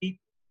Iraqi people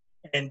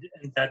and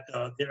that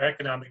their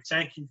economic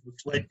sanctions,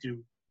 which led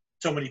to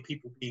so many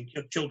people being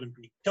killed, children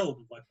being killed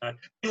and whatnot.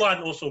 Bin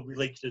Laden also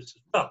relates to this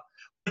as well.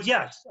 But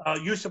yes,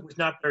 Youssef was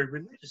not very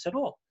religious at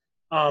all.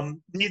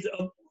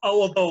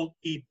 Although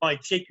the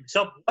Blind Sheikh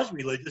himself was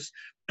religious,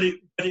 but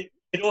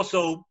it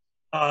also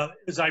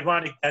is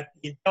ironic that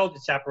the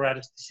intelligence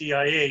apparatus, the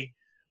CIA,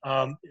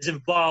 is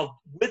involved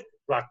with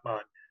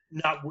Rahman,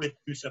 not with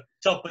Youssef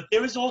himself. But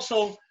there is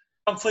also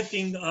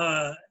conflicting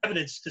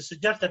evidence to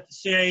suggest that the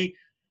CIA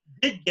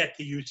did get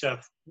to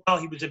Youssef while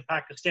he was in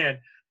Pakistan,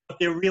 but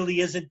there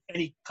really isn't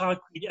any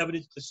concrete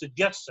evidence to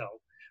suggest so.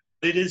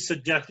 But it is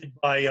suggested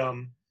by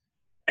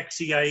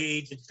ex-CIA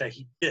agents that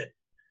he did.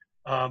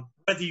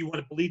 Whether you want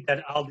to believe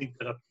that, I'll leave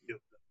that up to you.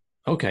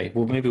 Okay,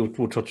 well, maybe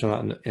we'll touch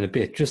on that in a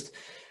bit.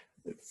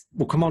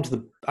 We'll come on to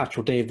the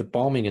actual day of the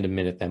bombing in a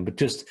minute then, but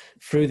just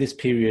through this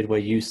period where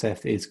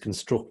Youssef is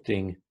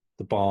constructing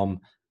the bomb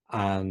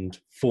and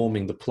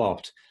forming the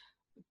plot,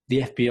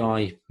 the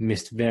FBI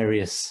missed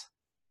various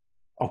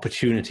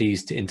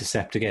opportunities to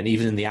intercept again,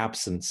 even in the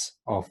absence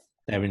of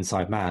their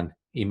inside man,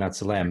 Imad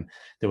Salem.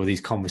 There were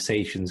these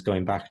conversations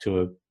going back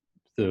to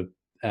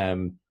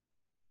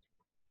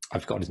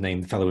I've forgotten his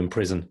name, the fellow in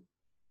prison.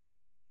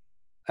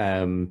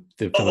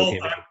 You're talking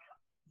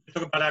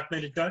about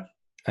Ahmadinejad?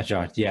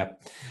 Ajad, yeah.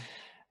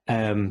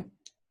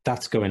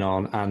 That's going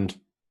on, and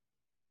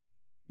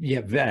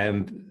yeah,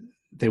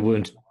 they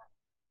weren't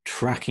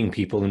tracking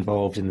people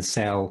involved in the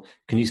cell.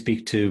 Can you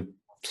speak to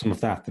some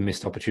of that, the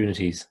missed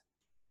opportunities?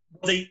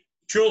 Well,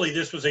 surely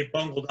this was a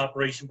bungled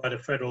operation by the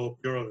Federal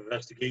Bureau of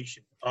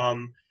Investigation.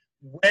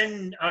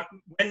 When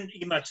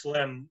Imad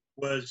Salem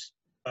was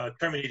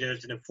terminated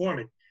as an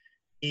informant,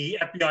 the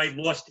FBI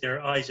lost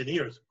their eyes and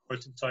ears, of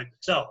course, inside the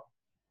cell.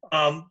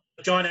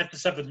 John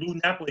Antisef and Lou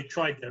Napoli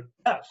tried their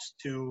best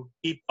to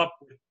keep up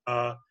with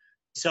the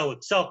cell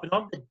itself. And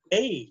on the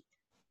day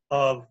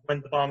of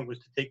when the bombing was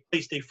to take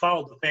place, they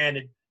followed the van,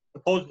 and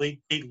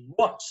supposedly they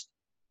lost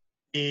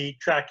the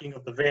tracking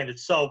of the van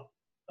itself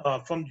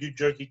from New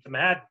Jersey to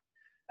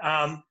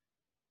Manhattan.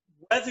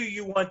 Whether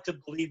you want to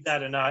believe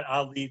that or not,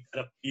 I'll leave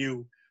that up to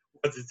you,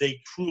 whether they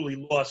truly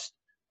lost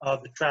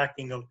the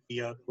tracking of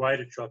the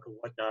rider truck or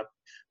whatnot.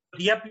 But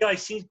the FBI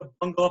seems to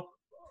bungle up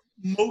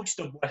most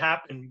of what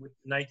happened with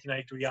the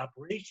 1993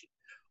 operation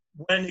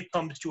when it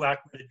comes to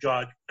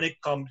Ahmadinejad, when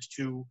it comes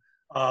to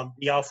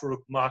the Al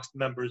Farouk Mosque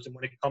members, and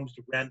when it comes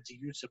to Ramzi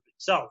Youssef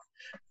itself.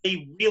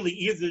 They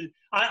really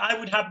I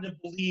would happen to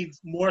believe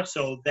more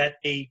so that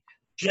they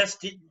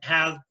just didn't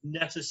have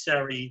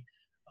necessary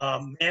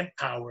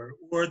manpower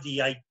or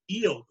the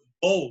ideal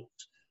goals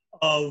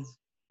of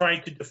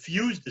trying to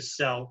defuse the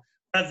cell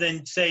rather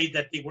than say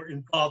that they were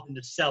involved in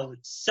the cell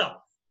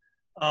itself.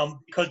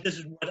 Because this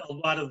is what a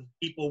lot of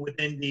people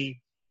within the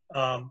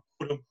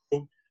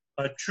quote-unquote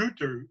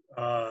truther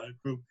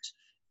groups,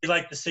 they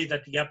like to say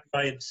that the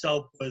FBI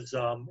itself was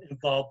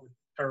involved with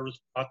terrorist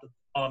plot of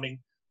bombing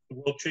the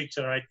World Trade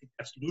Center. I think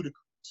that's ludicrous.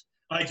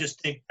 I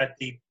just think that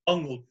they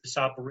bungled this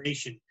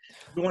operation.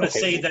 We want to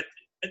say that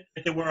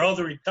there were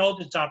other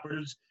intelligence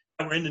operatives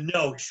that were in the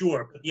know,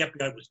 sure, but the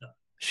FBI was not.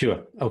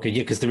 Sure. Okay.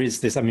 Yeah, because there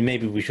is this. I mean,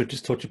 maybe we should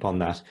just touch upon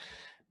that.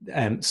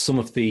 Some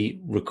of the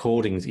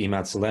recordings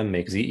Imad Salem made,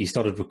 because he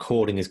started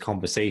recording his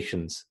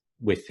conversations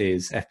with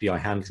his FBI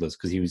handlers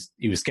because he was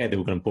scared they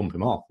were going to bump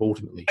him off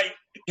ultimately,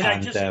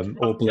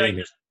 or blame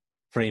him,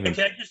 frame him.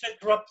 Can I just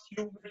interrupt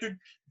you, Richard?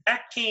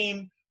 That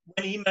came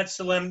when Imad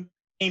Salem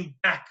came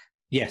back.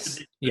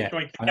 Yes, yeah,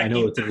 I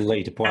know it's a little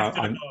later point.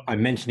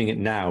 I'm mentioning it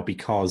now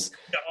because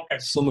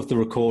some of the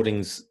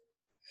recordings,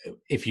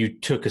 if you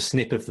took a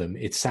snip of them,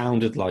 it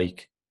sounded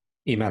like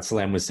Imad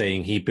Salem was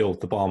saying he built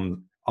the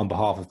bomb on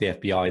behalf of the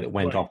FBI that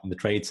went off in the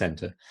Trade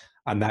Center,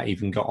 and that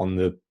even got on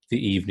the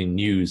evening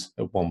news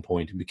at one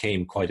point and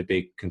became quite a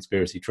big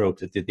conspiracy trope.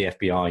 That did the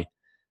FBI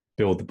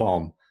build the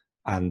bomb?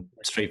 And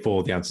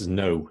straightforward, the answer is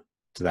no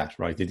to that.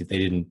 Right? They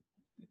didn't.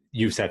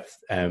 Youssef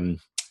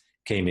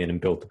came in and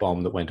built the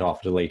bomb that went off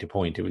at a later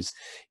point. It was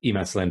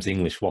Imad Salem's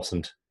English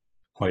wasn't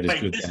quite as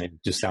good, and it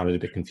just sounded a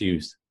bit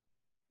confused.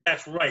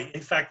 That's right.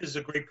 In fact, this is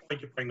a great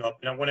point you bring up,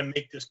 and I want to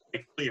make this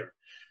quite clear.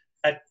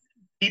 That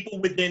people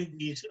within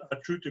these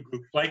truther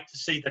groups like to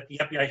say that the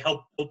FBI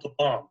helped build the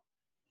bomb.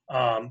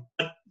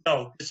 But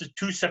no, this is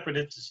two separate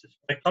instances.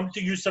 When it comes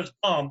to Youssef's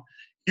bomb,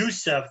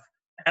 Youssef,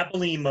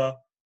 Abilima,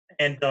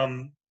 and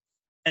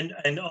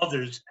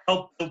others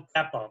helped build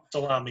that bomb,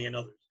 Salami and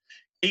others.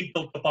 They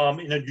built the bomb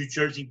in a New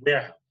Jersey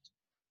warehouse.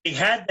 They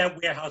had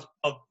that warehouse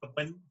bugged, but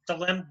when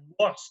Salem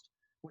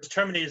was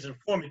terminated as an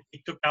informant,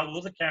 they took out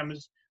all the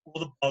cameras, all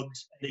the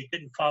bugs, and they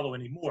didn't follow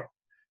anymore.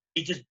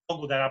 They just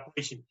bungled that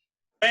operation.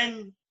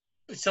 When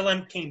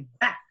Salem came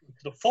back into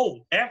the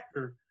fold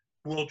after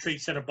the World Trade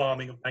Center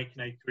bombing of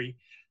 1993,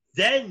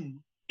 then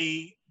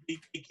they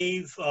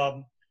gave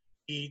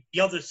the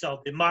other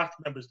cell, the mock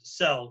members, the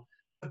cell,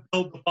 to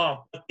build the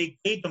bomb. But they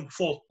gave them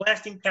false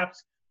blasting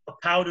caps, a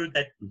powder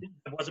that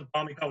wasn't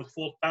bombing, that was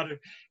false powder,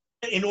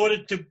 in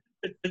order to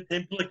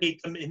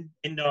implicate them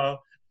in the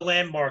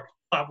landmark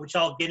plot, which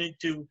I'll get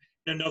into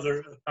in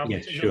another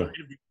conversation. Yeah, sure.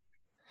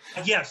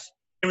 Yes,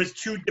 there was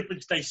two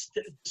different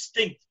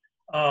distinct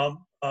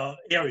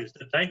areas,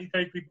 the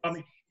 1933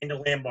 bombing and the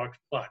landmark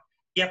plot.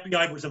 The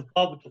FBI was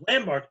involved with the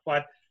landmark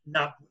plot,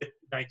 not with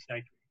the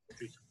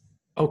 1993.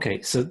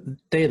 Okay, so the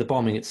day of the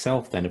bombing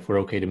itself, then, if we're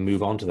okay to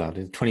move on to that,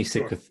 the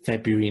 26th of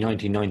February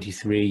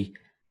 1993.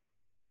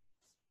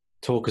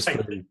 Talk us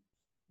through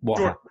what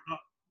happened.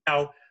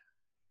 Now,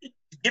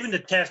 given the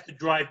task to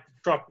drive the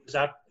truck was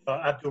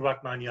Abdul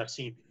Rahman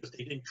Yassin, because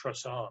they didn't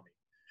trust the army.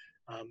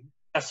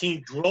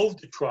 Yassin drove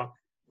the truck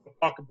to a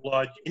parking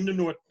lodge in the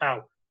North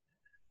Tower.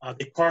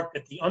 They parked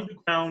at the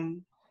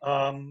underground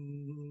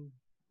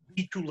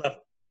B2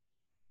 level.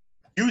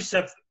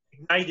 Youssef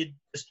ignited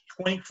this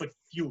 20-foot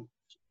fuse.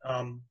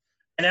 And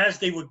as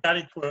they got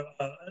into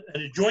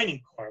an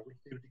adjoining car, which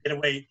they were to get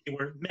away, they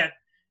were met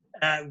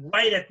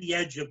right at the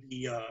edge of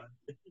the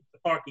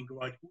parking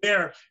garage where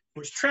there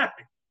was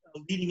traffic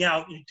leading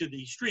out into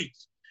the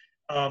streets.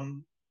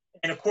 And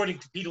according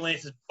to Peter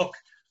Lance's book,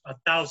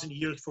 1,000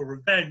 Years for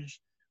Revenge,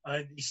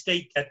 they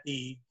state that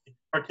the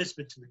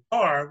participants in the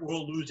car were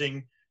all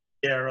losing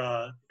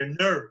their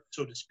nerve,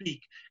 so to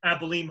speak.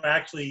 Abilima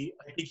actually,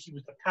 I think he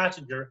was the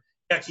passenger,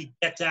 he actually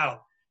gets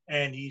out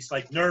and he's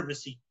like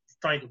nervous, he's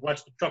trying to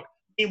rush the truck.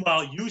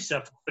 Meanwhile,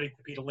 Youssef, according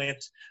to Peter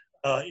Lance,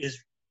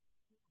 is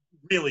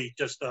really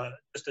just a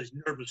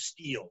nervous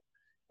steel.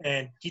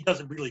 And he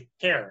doesn't really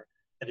care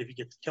that if he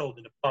gets killed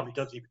in a bomb, he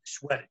doesn't even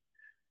sweat it.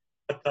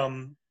 But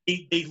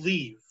they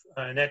leave,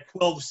 and at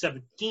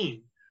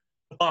 12:17,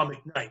 the bomb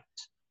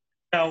ignites.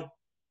 Now,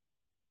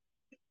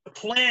 the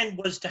plan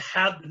was to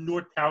have the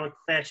North Tower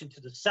crash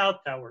into the South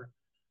Tower,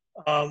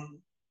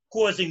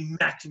 causing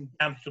maximum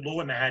damage to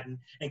Lower Manhattan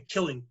and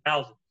killing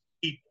thousands of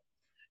people.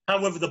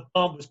 However, the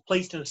bomb was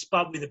placed in a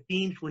spot where the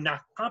beams were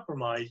not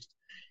compromised,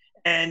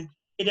 and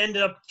it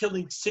ended up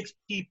killing 6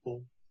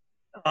 people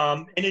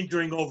and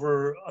injuring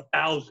over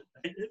 1,000.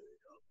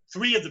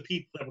 3 of the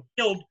people that were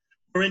killed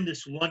were in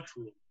this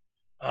lunchroom,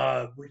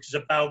 which is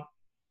about,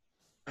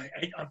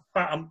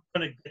 I'm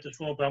going to get this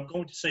wrong, but I'm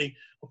going to say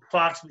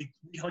approximately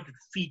 300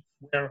 feet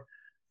where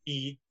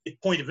the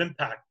point of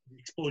impact, the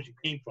explosion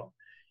came from.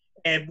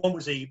 And one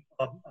was a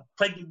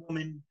pregnant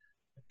woman,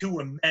 2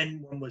 were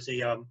men, one was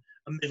a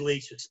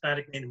middle-aged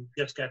Hispanic man who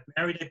just got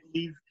married, I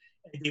believe,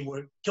 and they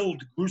were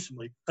killed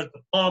gruesomely because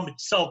the bomb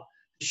itself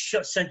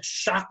sent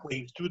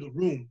shockwaves through the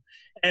room.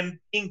 And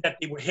being that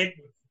they were hit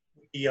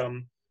with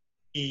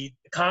the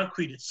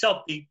concrete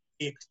itself, they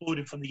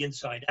exploded from the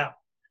inside out.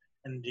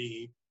 And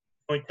the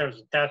Joint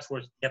Terrorism Task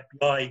Force, the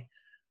FBI,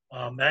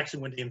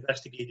 Actually, when they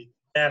investigated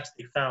the gas,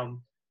 they found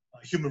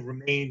human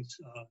remains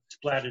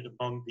splattered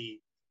among the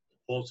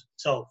walls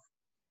itself.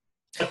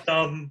 But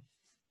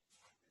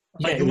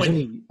yeah, it was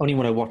only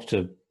when I watched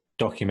a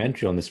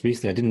documentary on this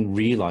recently, I didn't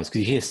realize,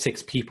 because you hear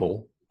 6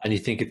 people and you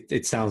think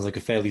it sounds like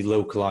a fairly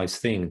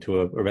localized thing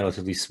to a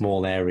relatively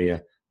small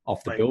area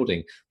of the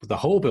building, but the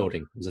whole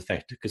building was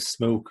affected because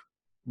smoke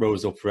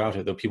rose up throughout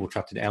it. There were people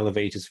trapped in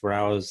elevators for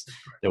hours.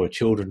 There were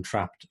children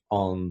trapped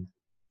on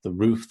the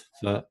roof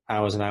for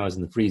hours and hours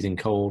in the freezing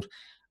cold,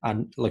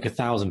 and like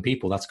 1,000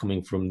 people. That's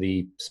coming from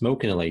the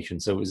smoke inhalation.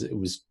 So it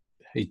was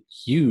a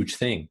huge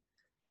thing.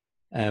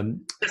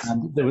 And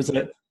there was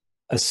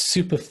a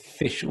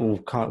superficial,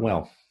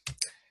 there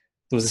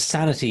was a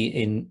sanity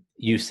in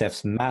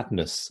Youssef's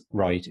madness,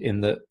 right?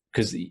 In that,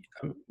 because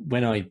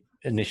when I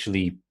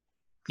initially,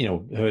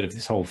 heard of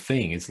this whole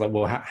thing, it's like,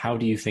 well, how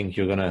do you think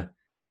you're going to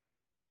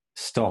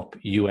stop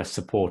US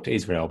support to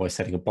Israel by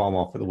setting a bomb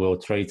off at the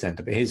World Trade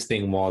Center? But his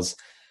thing was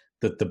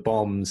that the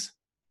bombs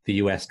the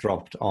US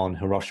dropped on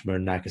Hiroshima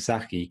and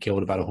Nagasaki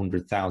killed about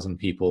 100,000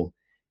 people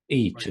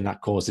each, and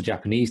that caused the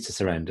Japanese to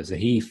surrender. So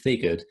he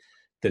figured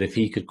that if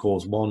he could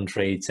cause one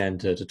trade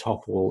center to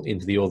topple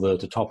into the other,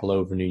 to topple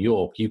over New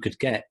York, you could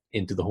get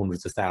into the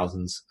hundreds of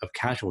thousands of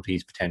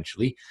casualties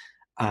potentially.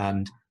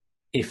 And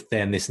if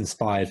then this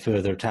inspired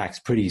further attacks,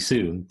 pretty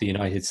soon the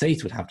United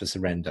States would have to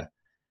surrender.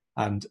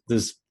 And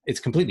it's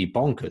completely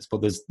bonkers,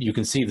 but you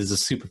can see there's a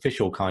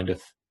superficial kind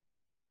of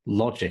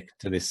logic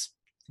to this,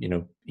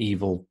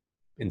 evil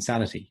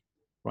insanity,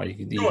 right?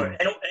 Sure,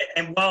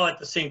 and while at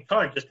the same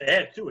time, just to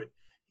add to it,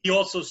 he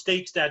also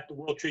states that the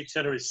World Trade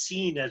Center is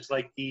seen as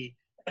like the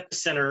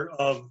epicenter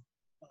of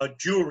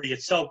Jewry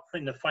itself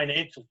in the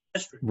financial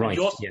district. Right. He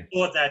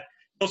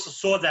also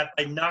saw that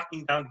by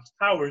knocking down these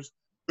towers,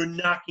 you're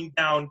knocking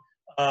down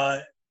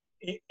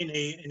in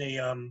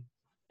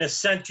a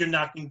sense, you're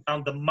knocking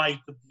down the might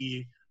of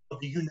the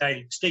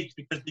United States,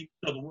 because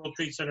the World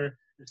Trade Center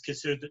is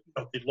considered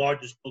the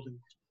largest building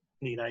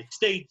in the United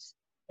States,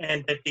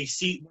 and that they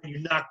see when you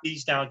knock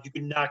these down, you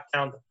can knock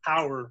down the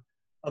power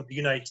of the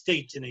United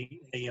States in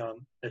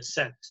a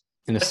sense.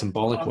 In a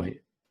symbolic way.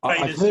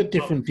 I've heard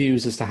different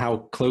views as to how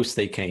close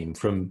they came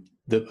from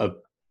a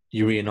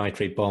urea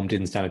nitrate bomb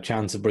didn't stand a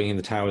chance of bringing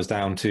the towers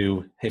down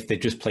to, if they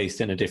just placed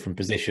in a different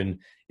position,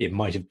 it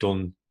might have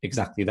done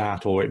exactly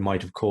that, or it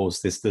might have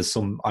caused this.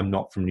 I'm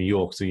not from New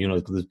York, so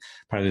apparently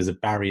there's a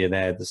barrier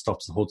there that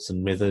stops the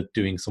Hudson River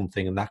doing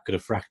something, and that could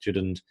have fractured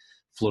and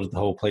flooded the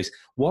whole place.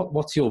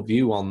 What's your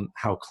view on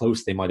how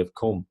close they might have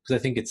come? Because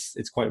I think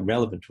it's quite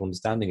relevant to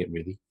understanding it,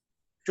 really.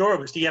 Sure,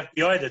 it was the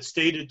FBI that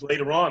stated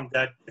later on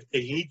that if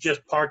he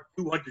just parked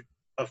 200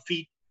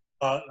 feet,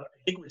 I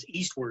think it was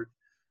eastward,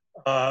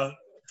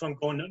 from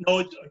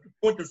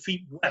 200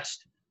 feet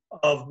west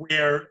of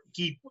where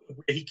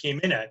he came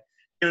in at.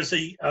 There's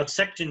a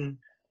section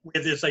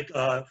where there's like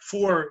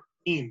 4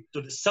 beams.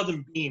 So the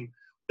southern beam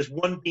is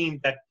one beam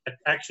that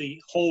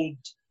actually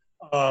holds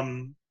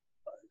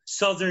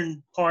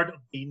southern part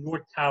of the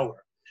North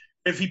Tower.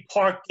 If he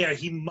parked there,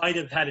 he might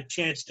have had a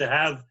chance to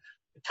have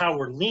the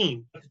tower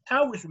lean. But the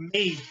towers were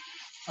made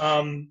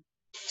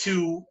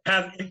to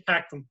have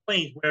impact from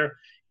planes, where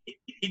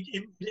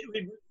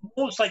it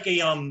almost like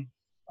a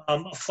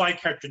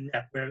flycatcher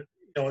net, where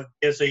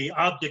there's a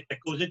object that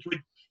goes into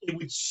it, it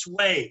would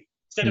sway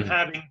instead of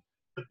having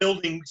the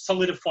building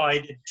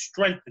solidified and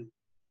strengthened,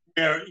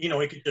 where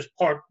it could just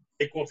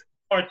take off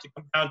parts and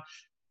come down.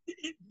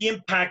 The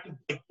impact of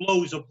like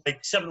blows of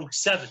like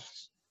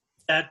 707s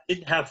that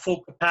didn't have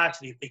full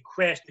capacity, if they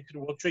crashed into the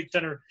World Trade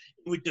Center,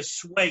 it would just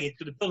sway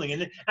into the building.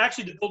 And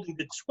actually, the building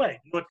did sway.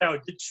 The North Tower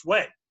did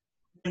sway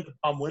when the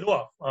bomb went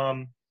off.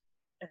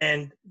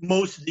 And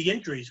most of the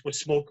injuries were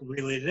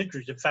smoke-related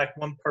injuries. In fact,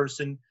 one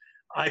person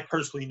I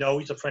personally know,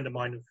 he's a friend of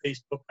mine on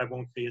Facebook, I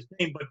won't say his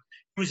name, but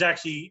he was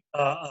actually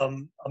a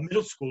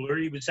middle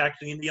schooler. He was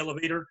actually in the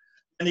elevator,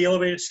 and the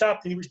elevator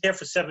stopped, and he was there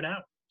for 7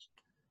 hours.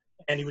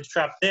 And he was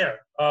trapped there.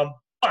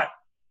 But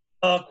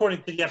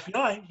according to the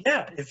FBI,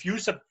 if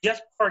Youssef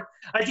just parked,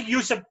 I think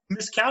Youssef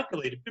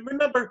miscalculated. But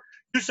remember,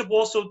 Youssef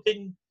also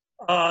didn't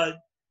do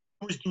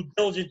his due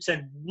diligence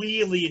and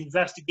really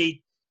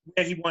investigate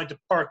where he wanted to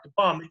park the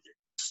bomb. It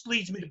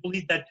leads me to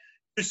believe that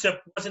Youssef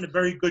wasn't a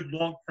very good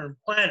long-term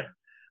planner.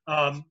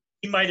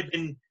 He might have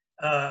been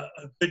a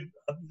good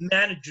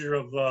manager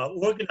of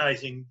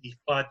organizing these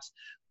plots.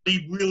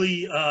 He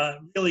really, I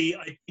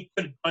think,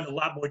 could have done a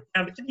lot more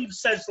damage. And he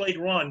says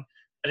later on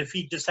that if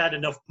he just had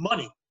enough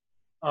money,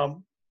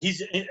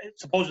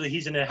 supposedly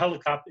he's in a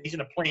helicopter, he's in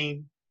a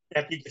plane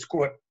after he gets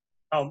caught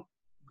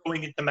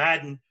going into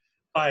Madden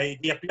by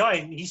the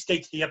FBI, and he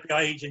states to the FBI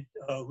agent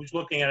who's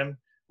looking at him,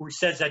 who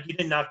says that you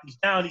didn't knock these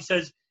down. He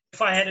says,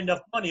 if I had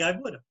enough money, I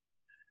would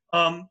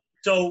have.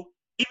 So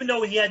even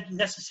though he had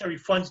necessary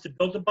funds to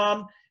build the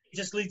bomb, it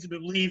just leads me to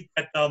believe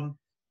that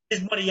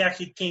his money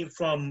actually came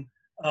from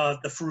the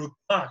Farouk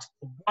Mosque.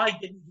 Why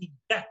didn't he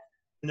get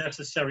the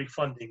necessary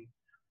funding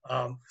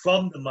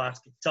from the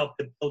mosque itself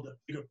to build a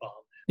bigger bomb?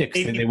 Yeah,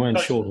 because they weren't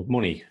short of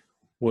money,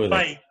 were they?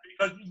 Right,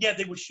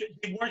 because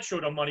they weren't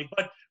short on money.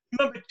 But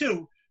remember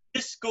too,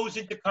 this goes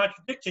into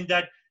contradiction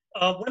that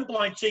when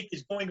Blind Sheikh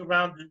is going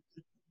around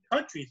the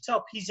country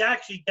itself, he's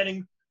actually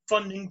getting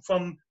funding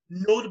from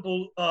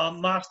notable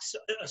mosques,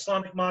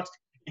 Islamic mosques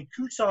in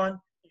Tucson,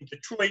 in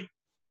Detroit,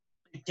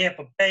 in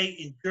Tampa Bay,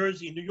 in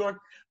Jersey, in New York.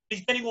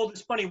 He's getting all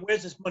this money.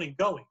 Where's this money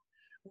going?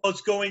 Well,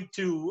 it's going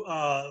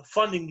to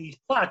funding these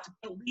plots.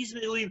 But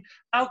reasonably,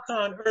 how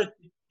on earth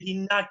did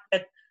he not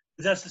get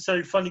the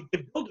necessary funding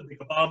to build a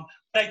bigger bomb?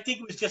 But I think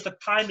it was just a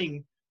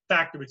timing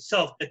factor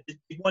itself that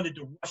they wanted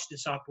to rush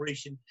this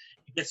operation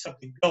to get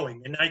something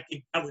going. And I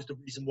think that was the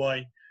reason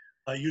why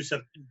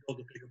Yusuf didn't build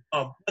a bigger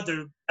bomb.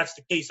 Whether that's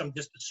the case, I'm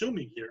just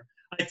assuming here.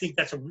 I think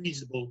that's a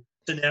reasonable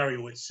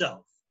scenario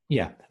itself.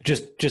 Yeah,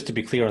 just to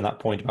be clear on that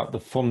point about the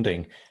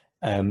funding,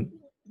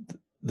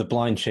 the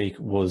Blind Sheikh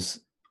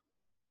was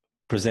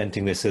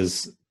presenting this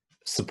as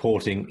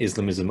supporting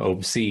Islamism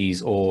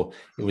overseas, or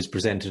it was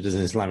presented as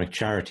an Islamic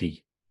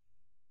charity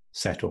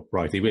setup,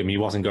 right? I mean, he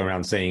wasn't going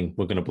around saying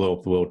we're going to blow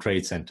up the World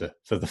Trade Center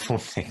for the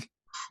funding.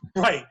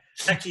 Right.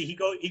 Actually,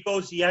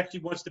 he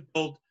actually wants to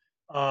build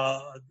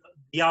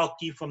the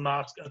Al-Qifa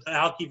Mosque, the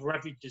Al-Qifa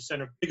Refugee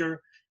Center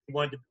bigger. He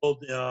wanted to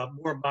build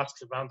more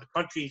mosques around the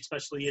country,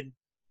 especially in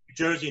New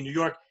Jersey and New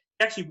York.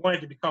 He actually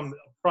wanted to become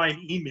a prime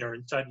emir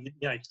inside the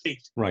United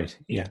States. Right,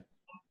 yeah.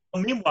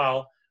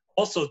 Meanwhile,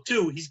 also,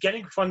 too, he's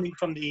getting funding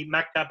from the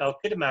Maktab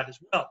al-Khidmat as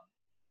well,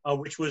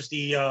 which was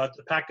the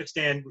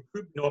Pakistan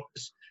recruitment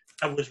office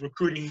that was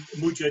recruiting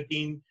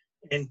Mujahideen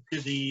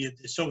into the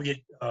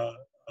Soviet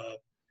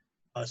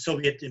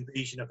Soviet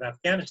invasion of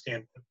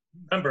Afghanistan. But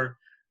remember,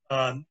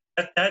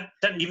 that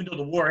even though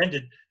the war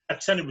ended,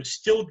 that center was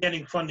still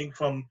getting funding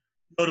from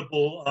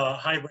notable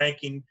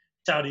high-ranking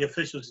Saudi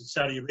officials in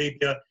Saudi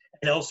Arabia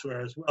and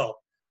elsewhere as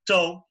well.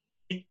 So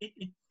it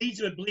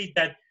leads me to believe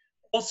that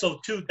also,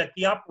 too, that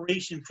the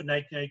operation for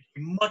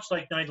 1993, much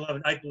like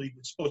 9/11, I believe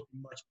was supposed to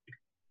be much bigger,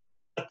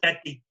 but that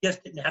they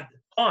just didn't have the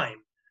time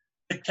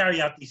to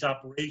carry out these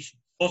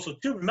operations. Also,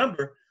 too,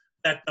 remember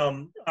that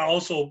I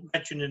also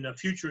mentioned in a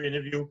future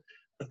interview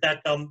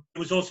that it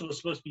was also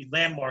supposed to be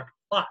landmark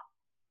plot.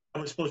 It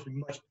was supposed to be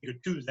much bigger,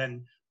 too,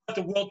 than but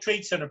the World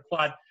Trade Center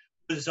plot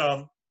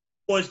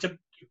was to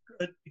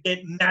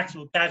get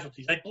maximum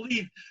casualties. I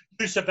believe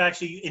Yusuf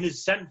actually, in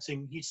his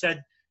sentencing, he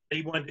said that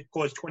he wanted to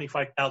cause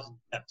 25,000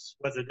 deaths.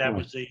 Whether that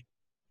was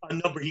a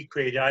number he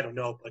created, I don't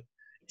know, but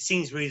it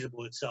seems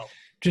reasonable itself.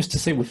 Just to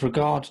say, with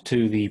regard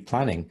to the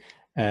planning,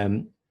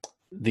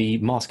 the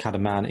mosque had a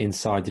man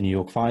inside the New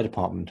York Fire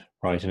Department,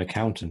 right, an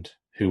accountant,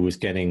 who was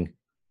getting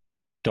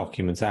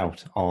documents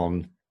out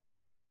on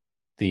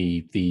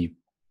the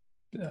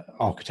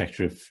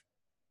architecture of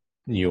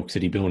New York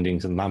City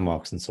buildings and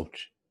landmarks and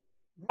such.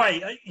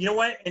 Right. You know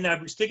what? And I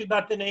was thinking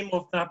about the name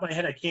off the top of my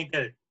head. I can't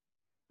get it.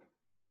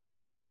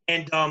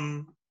 And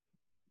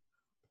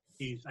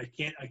I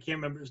can't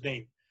remember his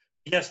name.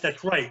 Yes,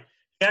 that's right.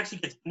 He actually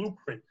gets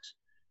blueprints,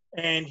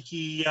 and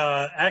he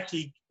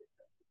actually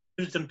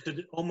gives them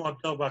to Omar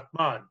Abdel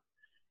Rahman.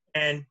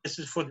 And this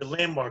is for the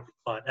landmark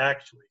plot,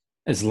 actually.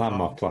 It's a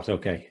landmark plot,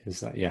 okay. Is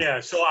that, yeah. Yeah,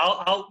 so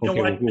I'll okay,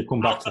 you know we'll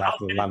come back to that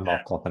for the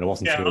landmark plot, and I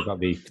wasn't sure about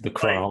the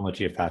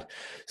chronology of that.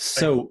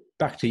 So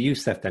back to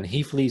Yusuf then.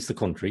 He flees the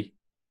country.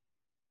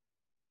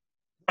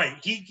 Right,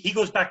 he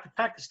goes back to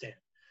Pakistan.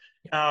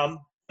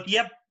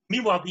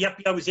 Meanwhile, the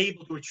FBI was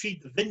able to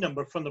retrieve the VIN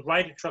number from the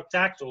Ryder truck's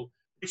axle,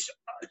 which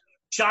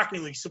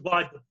shockingly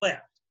survived the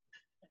blast.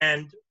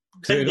 And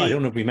so I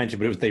don't know if we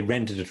mentioned, but they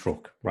rented a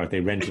truck, right? They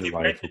rented a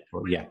Ryder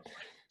truck, yeah.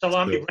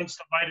 Salami rents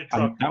the Ryder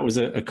truck. And that was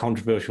a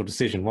controversial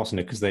decision,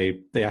 wasn't it? Because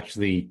they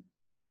actually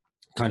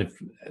kind of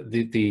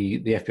the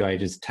FBI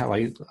agents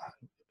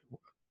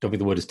don't think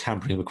the word is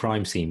tampering with a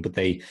crime scene, but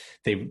they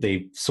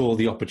saw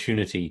the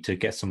opportunity to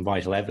get some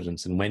vital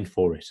evidence and went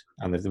for it.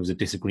 And there was a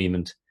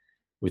disagreement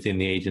within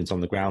the agents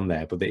on the ground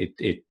there, but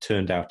it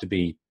turned out to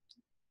be,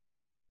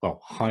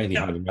 well, highly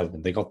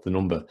relevant. They got the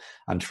number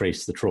and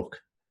traced the truck.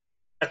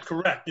 That's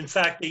correct. In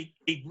fact, they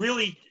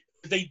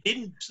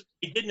didn't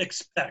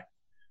expect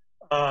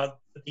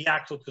the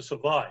axle to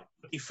survive,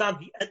 but they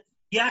found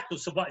the axle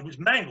survived. It was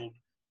mangled,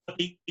 but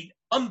they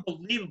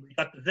unbelievably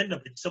got the VIN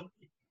number. So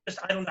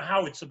I don't know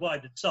how it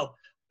survived itself,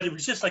 but it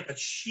was just like a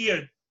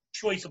sheer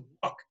choice of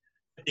luck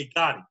that they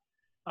got it.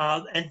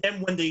 And then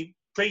when they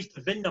traced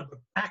the VIN number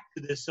back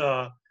to this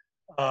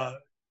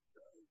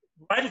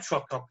Ryder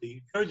truck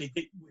company, Jersey,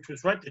 which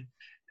was rented,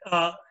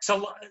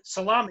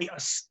 Salami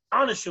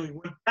astonishingly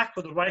went back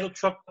for the Ryder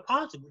truck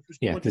deposit, which was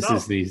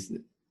this is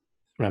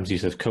Ramsey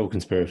Yusuf's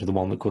co-conspirator, the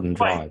one that couldn't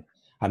drive. Right.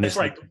 And this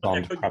is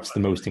perhaps the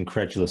most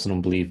incredulous and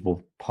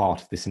unbelievable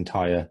part of this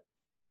entire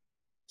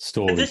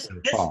story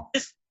so far.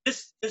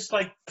 This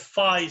like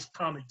defies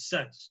common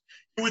sense.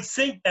 You would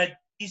think that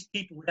these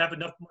people would have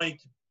enough money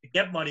to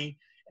get money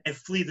and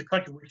flee the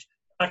country, which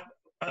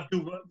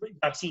Abdul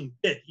Yassin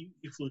did. He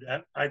flew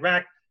to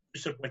Iraq,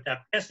 Yusuf went to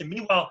Afghanistan.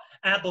 Meanwhile,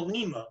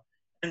 Abilima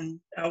and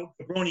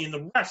Al-Gabroni and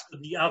the rest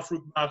of the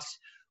Al-Farouk mosques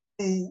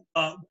who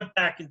went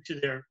back into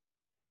their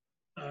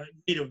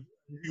native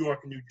New York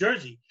and New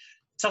Jersey,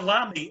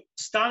 Salami,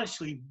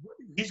 astonishingly,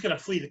 he's going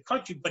to flee the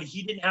country, but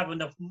he didn't have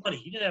enough money.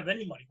 He didn't have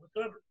any money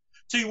whatsoever.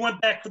 So he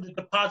went back for the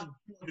deposit of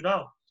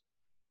 $200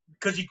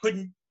 because he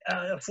couldn't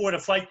afford a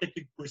flight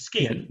ticket to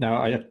escape. Yeah,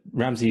 now,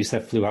 Ramzi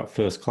Youssef flew out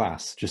first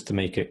class, just to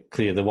make it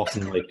clear there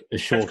wasn't like a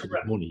shortage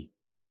of money.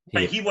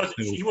 Right. He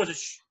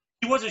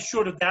wasn't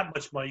short of that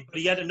much money, but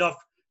he had enough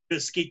to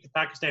escape to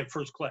Pakistan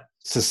first class.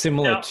 So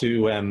similar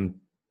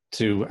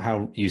to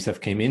how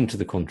Youssef came into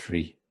the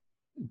country,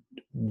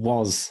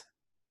 was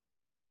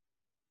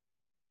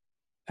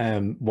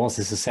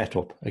this a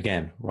setup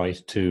again, right?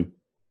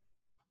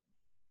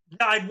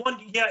 I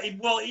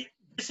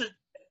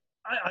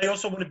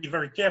also want to be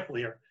very careful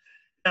here.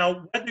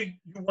 Now, whether you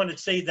want to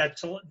say that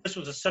this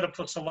was a setup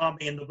for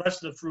Salami and the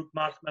rest of the Farouk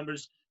Mosque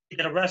members to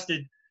get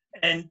arrested,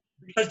 and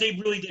because they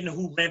really didn't know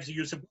who Ramzi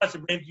Youssef was,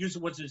 and Ramzi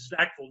Youssef was his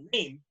actual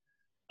name,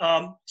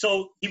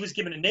 so he was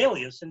given an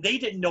alias, and they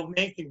didn't know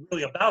anything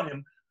really about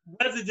him.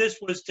 Whether this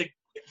was to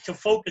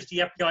focus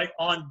the FBI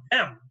on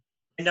them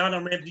and not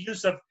on Ramzi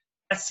Youssef,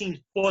 that seems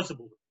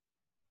plausible.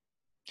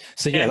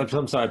 So yeah,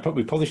 I'm sorry.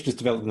 We probably should just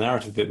develop the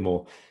narrative a bit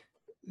more.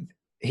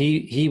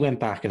 He went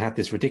back and had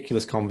this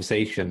ridiculous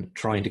conversation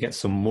trying to get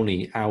some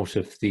money out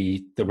of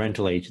the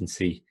rental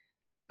agency,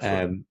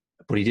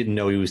 but he didn't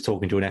know he was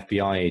talking to an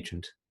FBI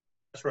agent.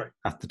 That's right.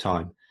 At the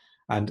time.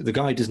 And the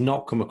guy does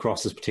not come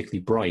across as particularly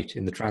bright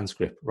in the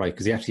transcript, right?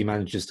 Because he actually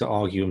manages to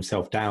argue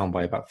himself down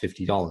by about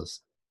 $50.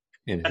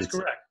 That's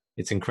correct.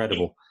 It's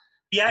incredible.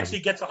 He actually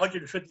gets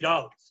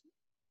 $150.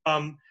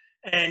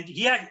 And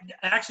he had,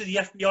 actually the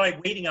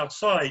FBI waiting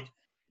outside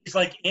is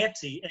like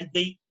antsy, and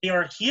they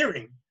are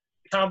hearing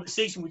the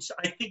conversation, which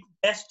I think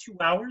lasts 2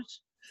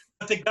 hours.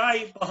 But the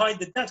guy behind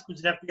the desk,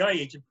 who's an FBI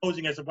agent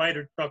posing as a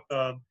Ryder truck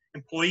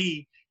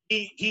employee,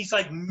 he's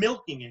like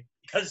milking it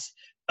because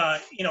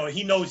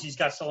he knows he's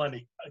got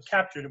Salami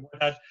captured and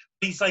whatnot.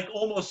 He's like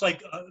almost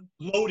like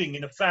gloating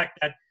in the fact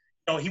that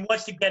he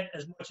wants to get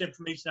as much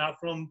information out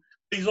from him.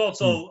 But he's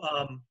also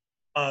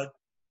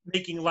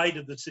making light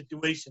of the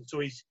situation. So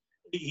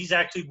he's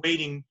actually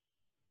waiting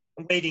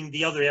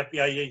the other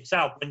FBI agents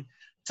out. When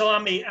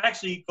Salami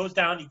actually goes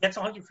down, he gets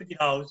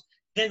 $150,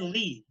 then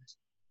leaves.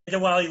 And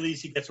then while he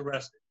leaves, he gets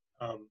arrested.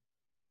 And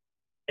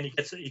he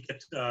gets and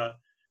the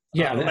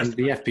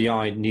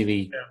FBI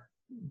nearly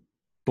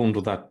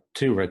bundled that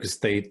too, right? Because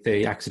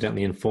they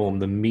accidentally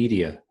informed the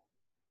media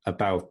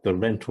about the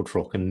rental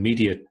truck, and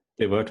media,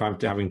 they were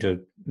having to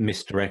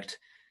misdirect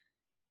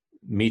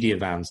media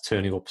vans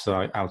turning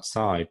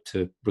outside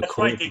to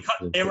record.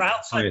 That's right. They were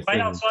outside, right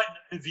outside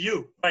in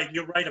view. Right,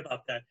 you're right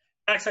about that.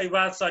 Actually,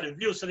 right outside in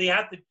view, so they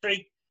had to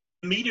take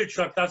the media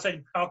truck outside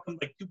in Falcon,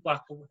 like 2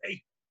 blocks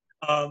away.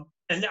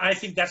 And I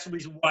think that's the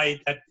reason why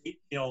that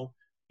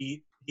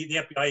the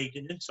FBI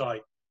agent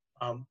inside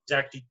was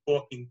actually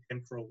talking to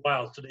him for a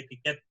while, so they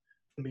could get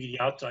the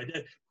media outside.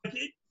 But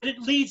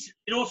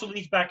it also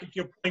leads back into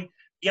your point.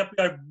 The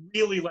FBI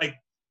really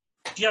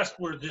just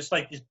were just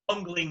like this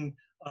bungling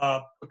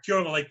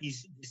procurement, like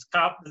these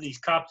cops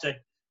that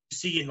you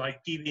see in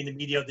like TV and the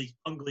media, these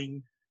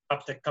bungling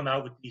cops that come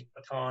out with these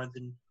batons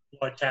and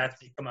large hats.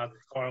 They come out of the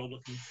car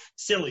looking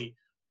silly,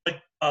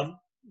 but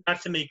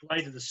not to make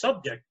light of the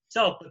subject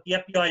itself, but the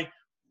FBI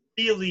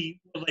really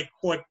were like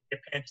caught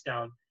their pants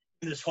down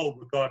in this whole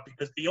regard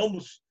because they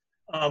almost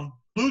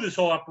blew this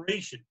whole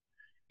operation,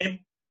 and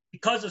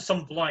because of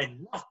some blind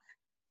luck,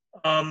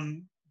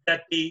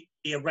 that they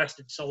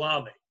arrested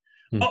Salami.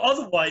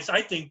 Otherwise,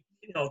 I think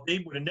they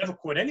would have never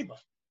caught anybody.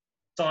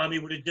 Salami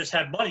would have just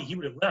had money; he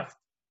would have left,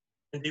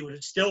 and they would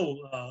have still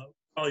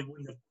probably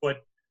wouldn't have caught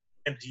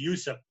Ramzi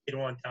Youssef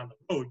later on down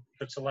the road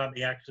because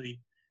Salami actually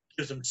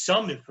gives them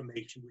some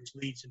information, which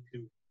leads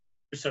into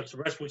Youssef's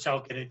arrest, which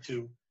I'll get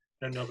into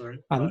in another.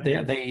 And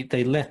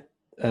they let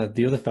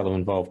the other fellow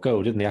involved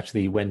go, didn't they?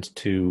 Actually went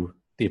to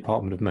the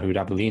apartment of Mahmoud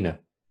Abelina,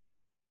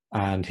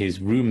 and his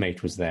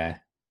roommate was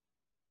there,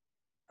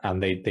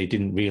 and they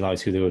didn't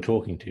realize who they were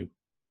talking to.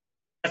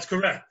 That's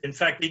correct. In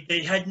fact,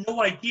 they had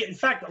no idea. In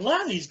fact, a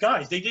lot of these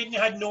guys,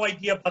 had no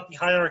idea about the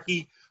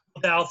hierarchy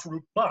of the Al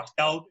Farouk Mosque.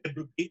 Al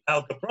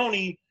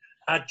Gabroni,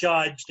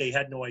 Judge, they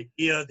had no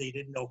idea. They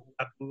didn't know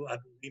who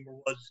Abu Lima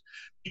was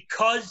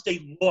because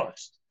they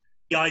lost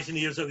the eyes and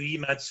ears of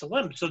Imad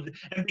Salem.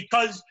 And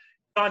because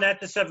John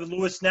Attesev and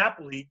Louis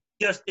Napoli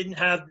just didn't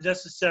have the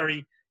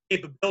necessary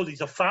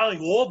capabilities of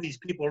following all these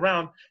people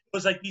around, it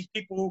was like these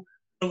people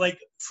were like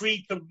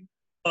free to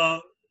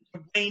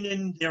rein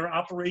in their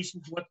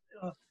operations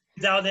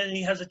without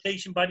any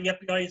hesitation by the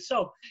FBI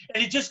itself.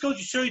 And it just goes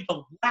to show you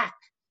the lack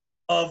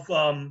of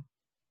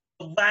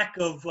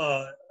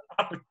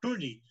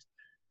opportunities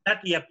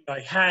that the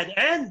FBI had,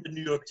 and the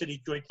New York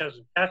City Joint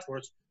Terrorism Task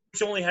Force,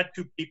 which only had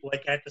 2 people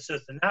like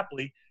Attesev and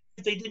Napoli,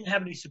 but they didn't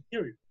have any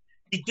superiors.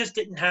 They just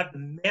didn't have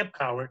the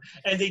manpower,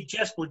 and they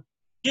just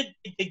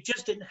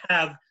didn't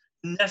have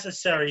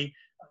necessary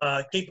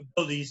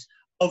capabilities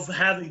of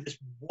having this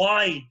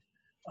wide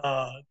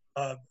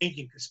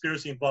ranging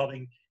conspiracy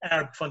involving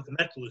Arab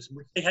fundamentalism,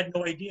 which they had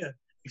no idea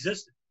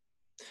existed.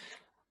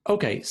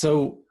 Okay,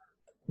 so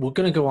we're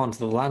going to go on to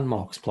the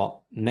landmarks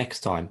plot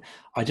next time.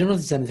 I don't know if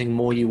there's anything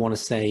more you want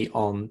to say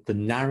on the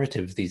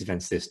narrative of these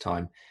events this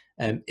time.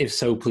 If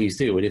so, please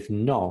do. And if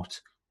not,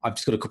 I've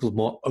just got a couple of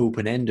more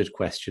open-ended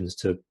questions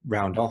to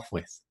round off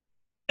with.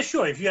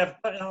 Sure, if you have,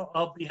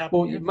 I'll be happy.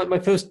 Well, my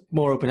first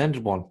more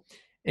open-ended one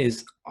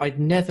is I'd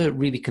never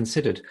really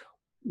considered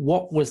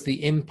what was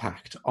the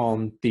impact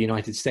on the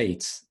United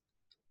States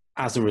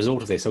as a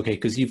result of this. Okay,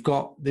 because you've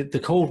got the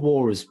Cold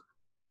War is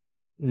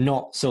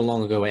not so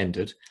long ago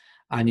ended,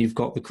 and you've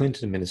got the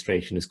Clinton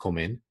administration has come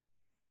in.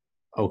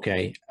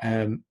 Okay,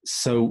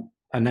 so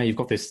and now you've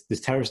got this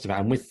terrorist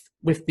event, and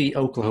with the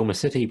Oklahoma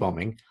City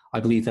bombing,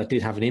 I believe that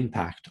did have an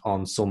impact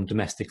on some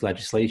domestic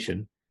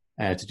legislation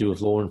to do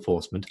with law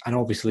enforcement. And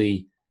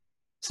obviously,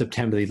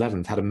 September the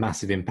 11th had a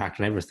massive impact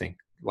on everything,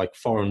 like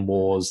foreign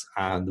wars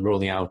and the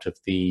rolling out of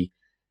the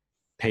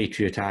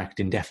Patriot Act,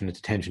 indefinite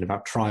detention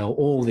about trial,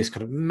 all this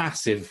kind of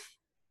massive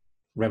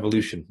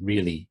revolution,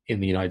 really, in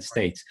the United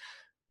States.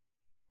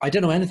 I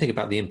don't know anything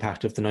about the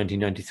impact of the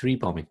 1993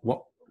 bombing.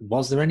 What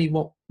was there any?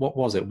 What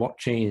was it? What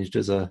changed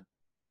as a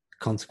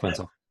consequence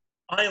of?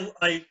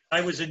 I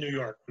was in New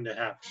York when it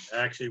happened.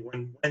 Actually,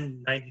 when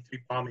 93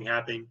 bombing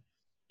happened,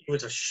 it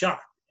was a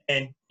shock.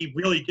 And we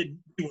really didn't,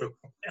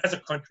 as a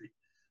country,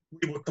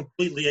 we were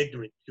completely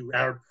ignorant to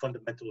Arab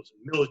fundamentalism,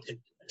 militant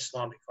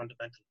Islamic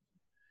fundamentalism,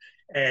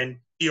 and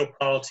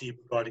geopolicy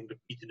regarding the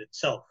region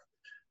itself.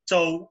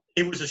 So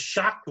it was a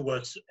shock to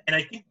us. And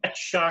I think that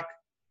shock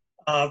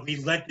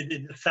relented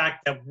in the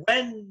fact that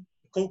when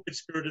the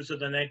co-conspirators of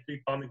the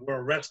 93 bombing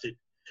were arrested,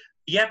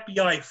 the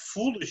FBI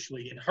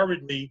foolishly and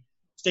hurriedly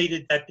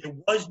stated that there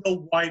was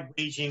no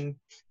wide-ranging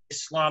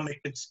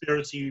Islamic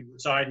conspiracy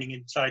residing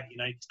inside the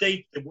United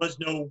States. There was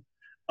no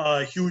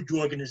huge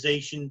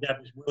organization that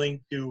was willing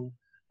to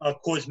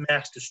cause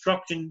mass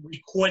destruction.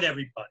 We caught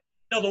everybody.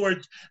 In other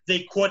words,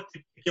 they caught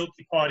the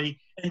guilty party,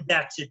 and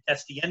that's it.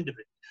 That's the end of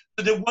it.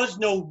 So there was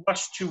no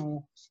rush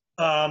to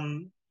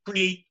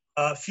create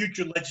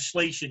future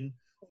legislation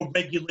or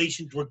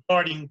regulations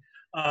regarding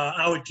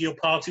our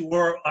geopolicy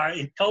or our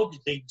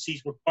intelligence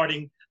agencies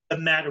regarding the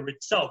matter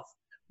itself,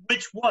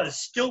 which was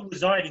still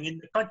residing in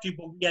the country,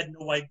 but we had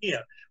no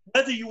idea.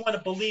 Whether you want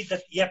to believe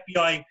that the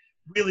FBI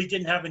really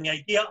didn't have any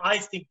idea, I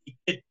think they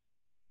did.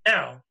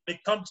 Now, when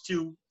it comes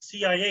to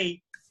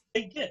CIA,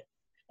 they did.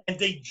 And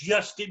they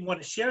just didn't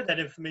want to share that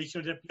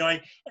information with the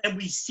FBI. And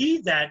we see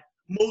that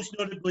most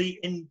notably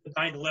in the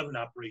 9/11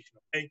 operation,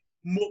 okay?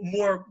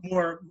 More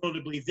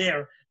notably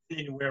there than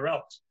anywhere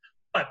else.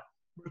 But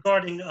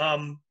regarding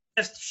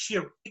just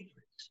sheer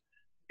ignorance,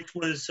 which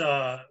was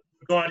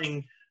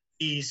regarding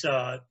these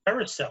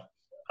terrorist cells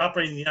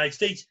operating in the United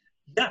States,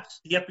 yes,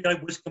 the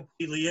FBI was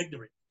completely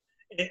ignorant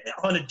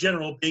on a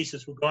general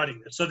basis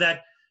regarding this. So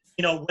that,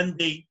 you know, when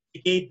they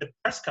gave the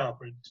press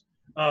conference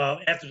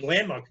after the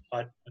landmark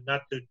spot,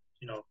 not to,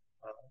 you know,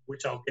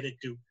 which I'll get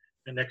into in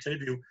the next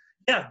interview,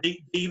 yeah,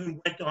 they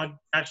even went on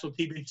national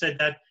TV and said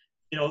that,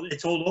 you know,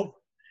 it's all over.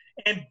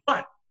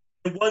 But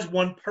there was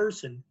one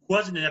person who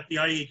wasn't an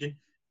FBI agent,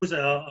 who was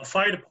a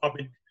fire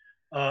department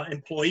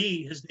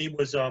employee. His name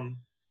was,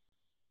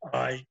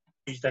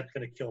 that's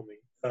going to kill me.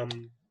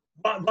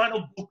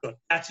 Ronald Bucca,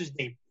 that's his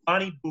name,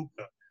 Ronnie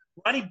Bucca.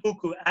 Ronnie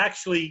Bucca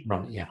actually,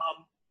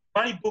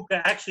 Ronnie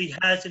Bucca actually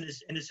has in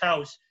his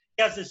house,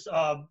 he has this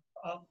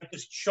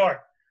this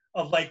chart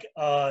of like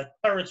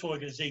terrorist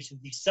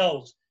organizations, these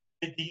cells,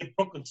 the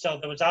Brooklyn cell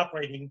that was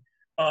operating,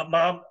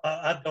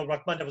 Abdel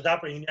Rahman that was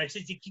operating in the United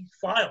States. He keeps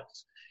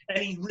files,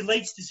 and he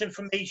relates this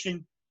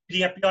information to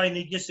the FBI, and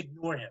they just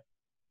ignore him.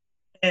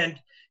 And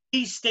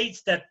he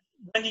states that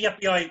when the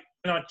FBI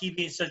went on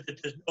TV and says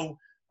that there's no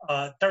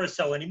terrorist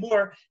cell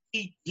anymore,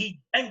 he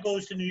then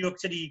goes to New York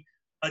City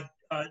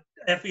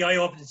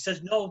FBI office and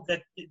says, no,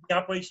 that the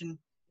operation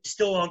is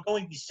still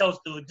ongoing. These cells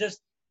still exist.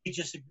 He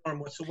just ignore them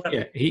whatsoever.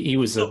 Yeah, he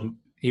was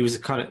a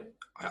kind of,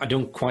 I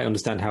don't quite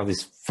understand how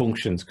this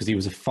functions, because he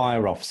was a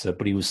fire officer,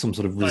 but he was some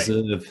sort of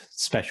reserve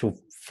special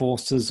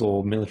forces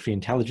or military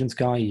intelligence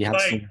guy. He had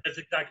That's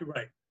exactly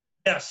right.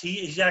 Yes,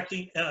 he's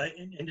actually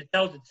in the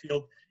intelligence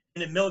field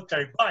in the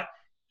military, but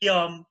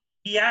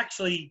he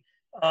actually,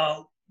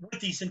 with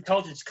these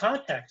intelligence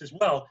contacts as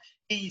well,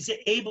 he's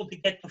able to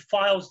get the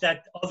files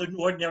that other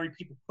ordinary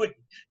people couldn't.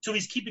 So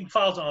he's keeping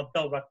files on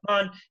Abdel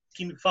Rahman, he's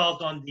keeping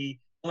files on the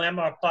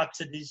landmark plot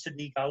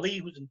Sadiq Ali,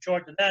 who's in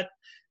charge of that.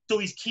 So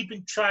he's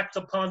keeping tracks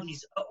upon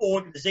these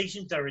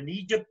organizations that are in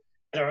Egypt,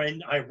 that are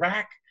in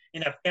Iraq,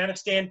 in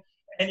Afghanistan.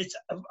 And it's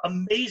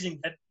amazing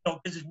that, you know,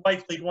 because his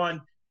wife later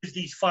on gives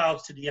these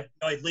files to the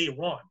FBI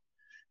later on.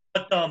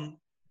 But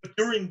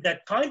during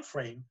that time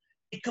frame,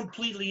 they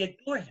completely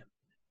ignore him.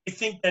 They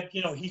think that,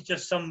 you know, he's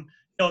just some,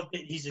 you know,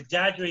 he's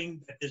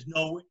exaggerating, that there's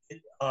no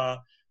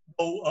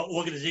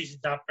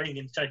organizations operating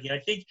inside the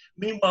United States.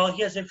 Meanwhile,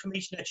 he has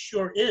information that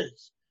sure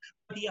is.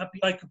 But the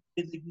FBI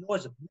completely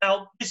ignores him.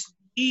 Now, this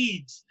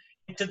leads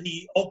into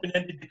the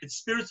open-ended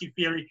conspiracy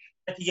theory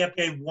that the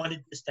FBI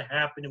wanted this to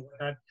happen and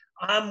whatnot.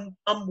 I'm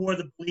more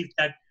the belief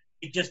that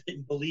they just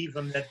didn't believe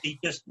him, that they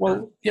just...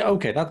 Well, yeah,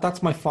 okay,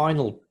 that's my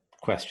final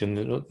question,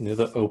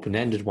 the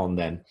open-ended one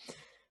then.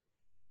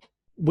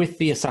 With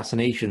the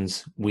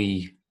assassinations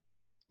we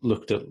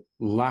looked at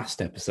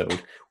last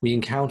episode, we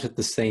encountered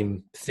the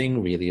same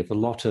thing, really, of a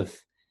lot of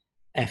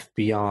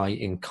FBI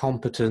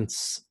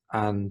incompetence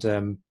and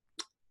an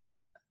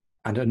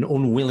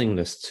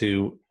unwillingness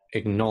to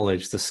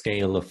acknowledge the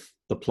scale of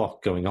the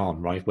plot going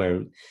on, right?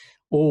 Where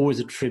always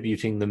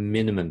attributing the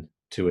minimum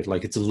to it,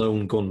 like it's a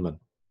lone gunman,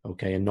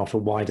 okay, and not a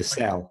wider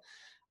cell.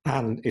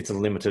 And it's a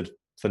limited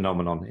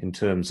phenomenon in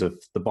terms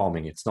of the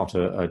bombing. It's not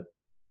a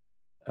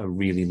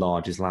really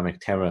large Islamic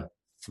terror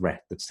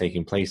threat that's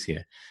taking place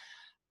here.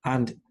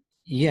 And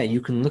yeah,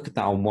 you can look at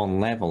that on one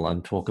level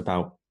and talk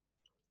about,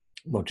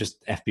 well,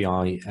 just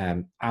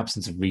FBI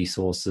absence of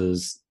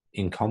resources,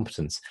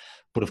 incompetence.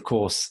 But of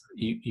course,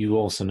 you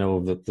also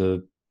know that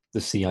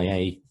the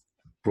CIA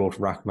brought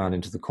Rahman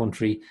into the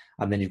country,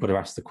 and then you've got to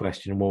ask the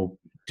question, well,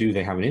 do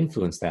they have an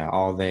influence there?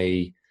 Are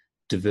they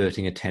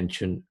diverting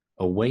attention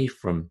away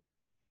from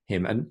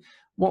him? And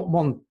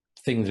one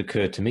thing that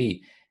occurred to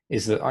me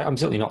is that I'm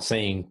certainly not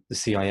saying the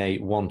CIA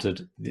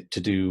wanted to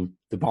do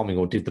the bombing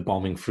or did the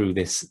bombing through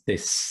this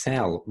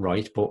cell,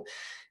 right? But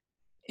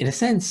in a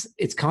sense,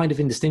 it's kind of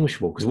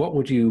indistinguishable, because what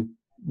would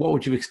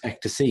you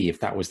expect to see if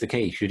that was the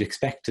case? You'd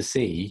expect to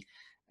see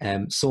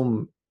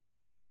some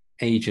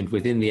agent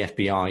within the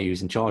FBI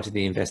who's in charge of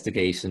the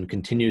investigation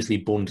continuously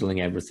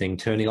bundling everything,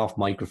 turning off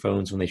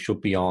microphones when they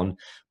should be on,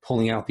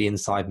 pulling out the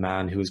inside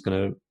man who is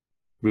going to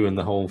ruin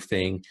the whole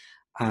thing,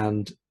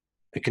 and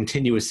a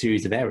continuous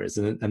series of errors,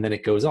 and then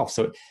it goes off.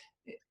 So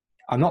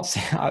I'm not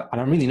saying,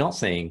 and I'm really not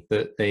saying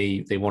that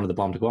they wanted the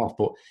bomb to go off,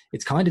 but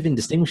it's kind of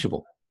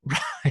indistinguishable,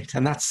 right?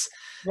 And that's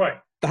right.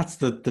 That's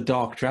the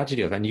dark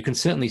tragedy of it. And you can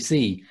certainly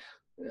see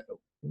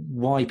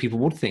why people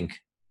would think,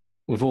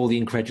 with all the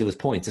incredulous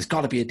points, there's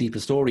got to be a deeper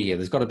story here.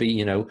 There's got to be,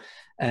 you know.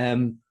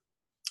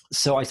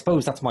 So I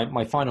suppose that's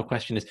my final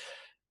question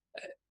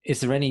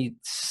is there any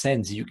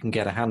sense you can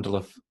get a handle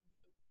of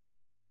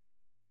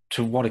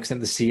to what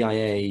extent the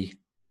CIA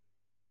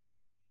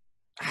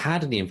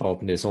had any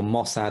involvement in this, or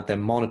Mossad, they're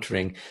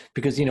monitoring?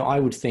 Because, you know, I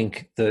would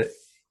think that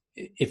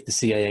if the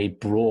CIA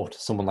brought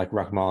someone like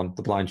Rahman,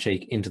 the blind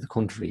sheikh, into the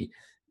country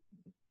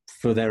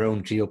for their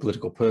own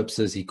geopolitical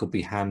purposes, he could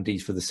be handy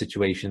for the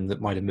situation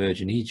that might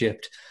emerge in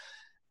Egypt.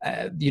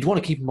 You'd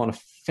want to keep him on a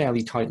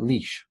fairly tight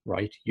leash,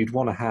 right? You'd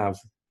want to have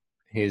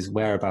his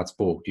whereabouts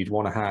booked. You'd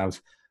want to have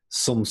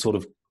some sort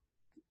of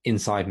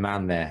inside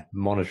man there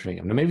monitoring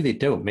him. Now, maybe they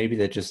don't. Maybe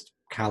they're just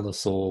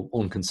callous or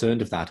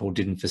unconcerned of that, or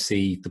didn't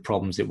foresee the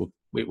problems it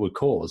would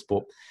cause.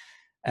 But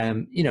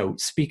you know,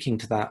 speaking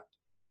to that,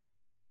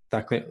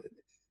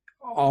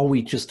 are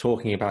we just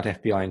talking about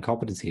FBI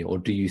incompetency, or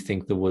do you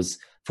think there was,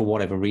 for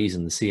whatever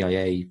reason, the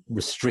CIA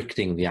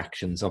restricting the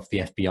actions of the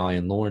FBI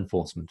and law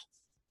enforcement?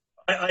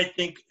 I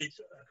think it's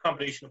a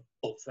combination of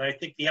both. And I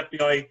think the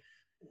FBI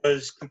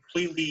was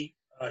completely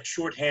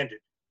shorthanded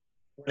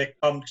when it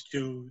comes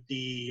to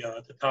the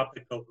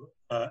topic of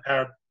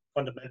Arab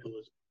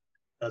fundamentalism.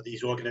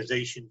 These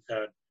organizations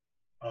that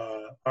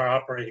are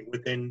operating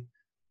within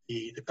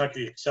the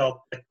country itself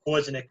that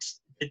cause an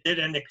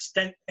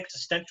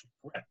existential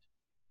threat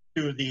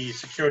to the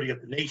security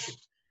of the nation.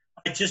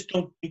 I just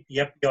don't think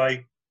the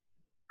FBI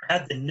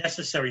had the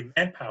necessary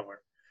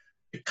manpower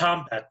to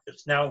combat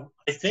this. Now,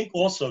 I think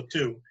also,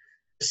 too,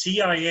 the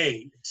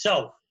CIA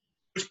itself,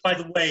 which, by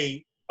the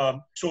way,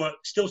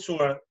 still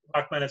saw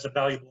Rahman as a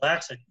valuable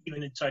asset,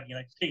 even inside the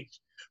United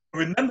States. But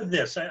remember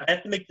this, I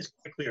have to make this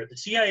quite clear. The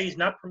CIA is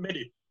not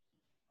permitted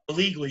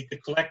illegally to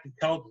collect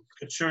intelligence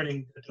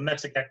concerning the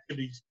domestic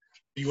activities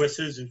of U.S.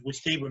 citizens,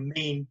 which they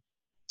remain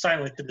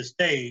silent to this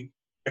day,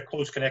 their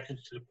close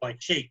connections to the blind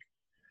sheikh.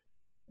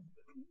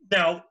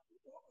 Now,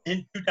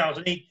 in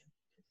 2008,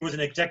 there was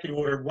an executive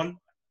order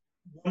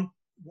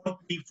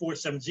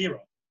 13470,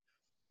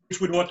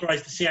 which would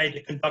authorize the CIA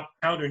to conduct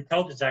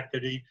counterintelligence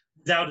activity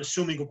without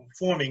assuming or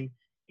performing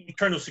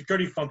internal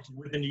security functions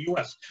within the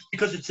U.S.,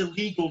 because it's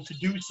illegal to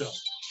do so.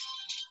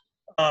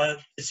 The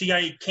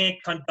CIA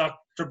can't conduct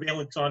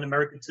surveillance on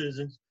American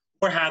citizens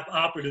or have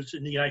operatives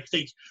in the United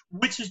States,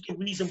 which is the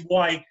reason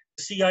why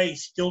the CIA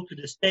still to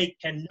this day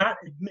cannot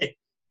admit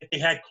that they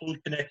had close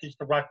connections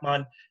to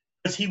Rahman,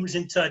 because he was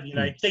inside the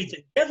United States.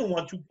 And they're the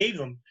ones who gave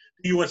him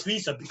the U.S.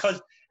 visa,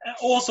 because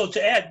also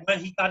to add,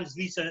 when he got his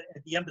visa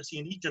at the embassy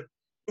in Egypt,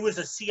 it was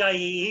a CIA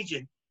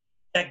agent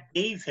that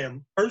gave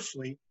him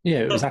personally. Yeah,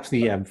 it was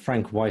actually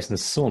Frank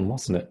Weissner's son,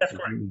 wasn't it? That's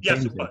correct.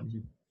 Yes, it was.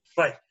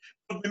 Right.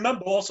 But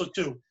remember also,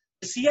 too,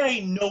 the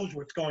CIA knows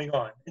what's going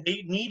on, and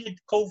they needed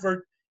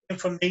covert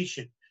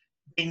information.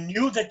 They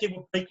knew that they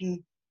were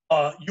breaking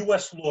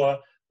U.S. law,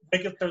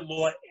 regulatory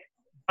law,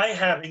 by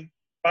having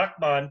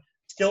Rahman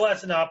still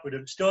as an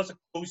operative, still as a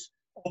close,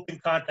 open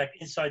contact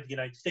inside the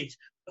United States.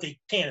 But they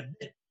can't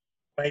admit it,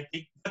 right?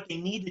 But they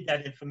needed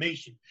that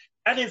information.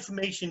 That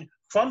information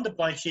from the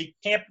blind sheikh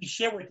can't be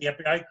shared with the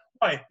FBI.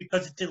 Why?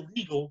 Because it's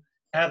illegal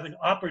to have an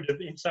operative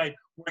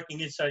working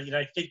inside the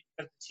United States,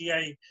 because the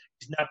CIA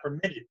is not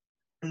permitted,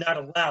 not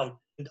allowed to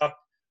conduct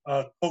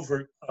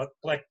covert,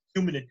 collect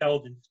human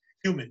intelligence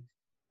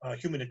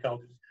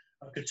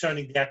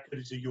concerning the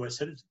activities of U.S.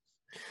 citizens.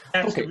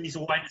 That's the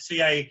reason why the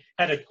CIA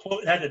had a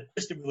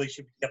distant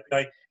relationship with the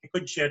FBI and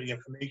couldn't share the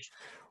information.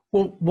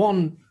 Well,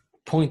 one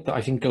point that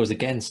I think goes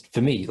against,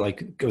 for me,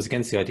 like goes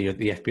against the idea that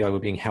the FBI were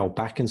being held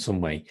back in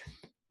some way,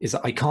 is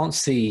that I can't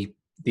see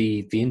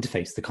the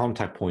interface, the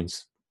contact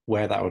points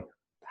where that would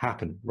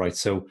happen, right?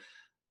 So,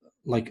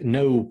 like,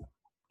 no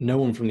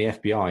one from the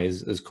FBI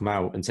has come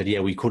out and said,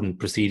 yeah, we couldn't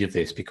proceed with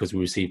this because we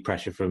received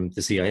pressure from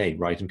the CIA,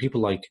 right? And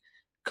people like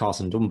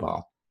Carson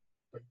Dunbar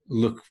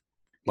look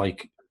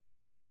like,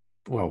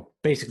 well,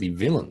 basically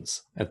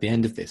villains at the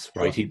end of this,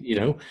 right?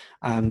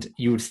 And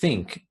you would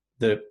think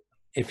that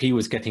if he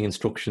was getting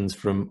instructions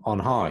from on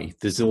high,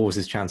 there's always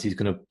this chance he's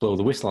going to blow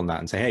the whistle on that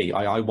and say, hey,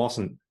 I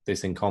wasn't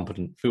this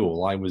incompetent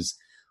fool. I was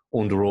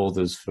under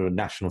orders for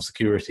national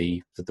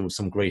security, that there was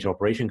some great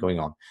operation going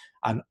on.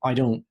 And I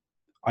don't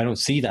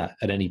see that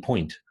at any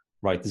point,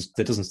 right?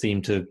 That doesn't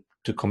seem to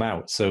come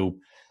out. So,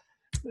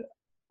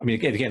 I mean,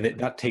 again,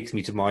 that takes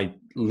me to my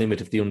limit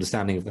of the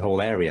understanding of the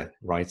whole area,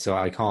 right? So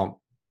I can't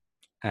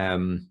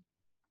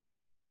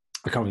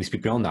really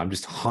speak beyond that. I'm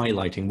just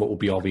highlighting what will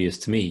be obvious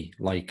to me,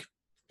 like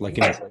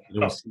you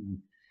don't see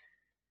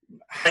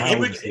how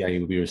the CIA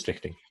will be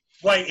restricting.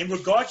 Right. In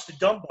regards to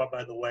Dunbar,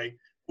 by the way,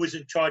 who was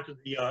in charge of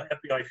the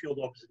FBI field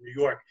office in New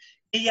York,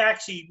 he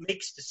actually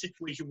makes the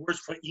situation worse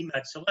for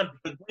Emad Salem,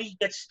 because when he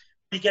gets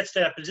to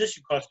that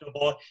position, Costa,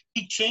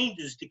 he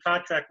changes the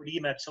contract with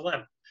Emad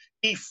Salem.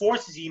 He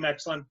forces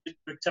Emad Salem to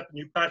accept a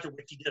new contract,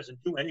 which he doesn't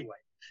do anyway.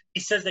 He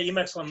says that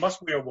Emad Salem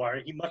must wear a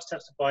wire. He must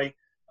testify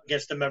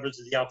against the members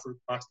of the Al-Farouq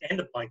Mosque and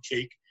the Blind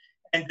Sheikh,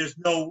 and there's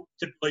no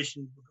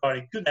stipulation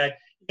regarding to that.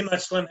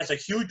 Emad Salem has a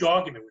huge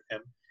argument with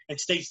him and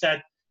states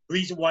that the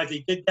reason why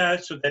they did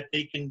that so that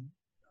they can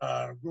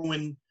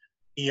ruin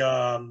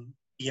the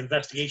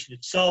investigation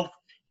itself.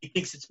 He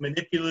thinks it's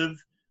manipulative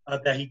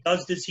that he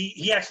does this.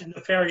 He actually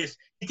nefarious.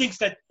 He thinks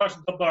that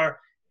Carson Dunbar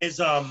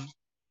is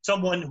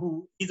someone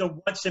who either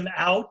wants him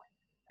out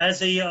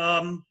as a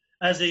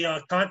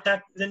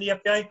contact within the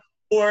FBI,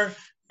 or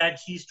that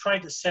he's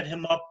trying to set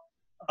him up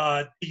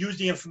to use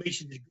the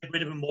information to get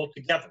rid of him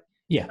altogether.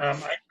 Yeah.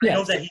 I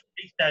know that he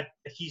thinks that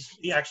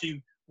he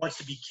actually wants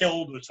to be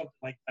killed or something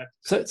like that.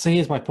 So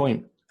here's my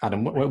point,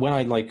 Adam. When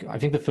I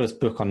think the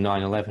first book on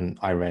 9/11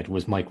 I read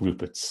was Mike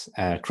Rupert's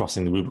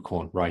Crossing the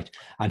Rubicon, right?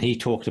 And he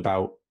talked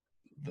about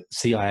the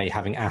CIA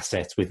having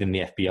assets within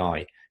the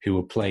FBI who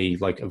would play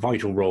like a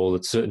vital role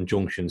at certain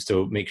junctions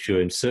to make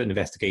sure certain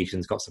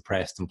investigations got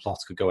suppressed and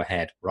plots could go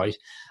ahead, right?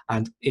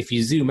 And if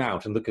you zoom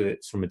out and look at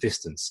it from a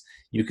distance,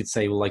 you could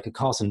say, well, like a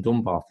Carson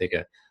Dunbar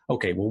figure,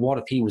 okay, well, what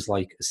if he was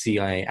like a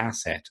CIA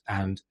asset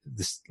and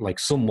this, like,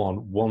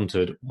 someone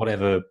wanted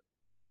whatever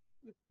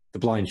the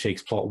Blind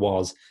Sheikh's plot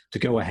was to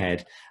go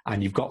ahead,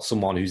 and you've got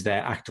someone who's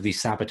there actively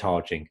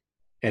sabotaging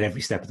at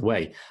every step of the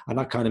way. And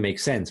that kind of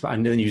makes sense.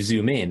 And then you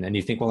zoom in and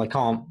you think, well, I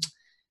don't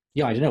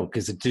know,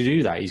 because to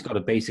do that, he's got to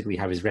basically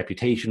have his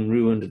reputation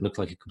ruined and look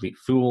like a complete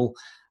fool,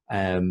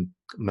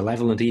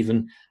 malevolent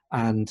even,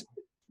 and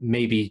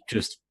maybe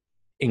just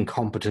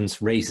incompetence,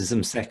 racism,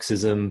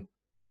 sexism,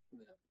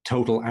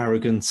 total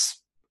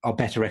arrogance are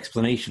better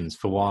explanations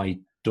for why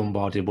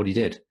Dunbar did what he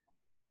did.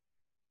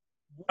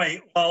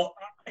 Right. Well,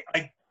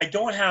 I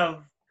don't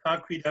have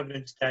concrete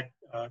evidence that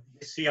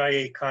the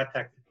CIA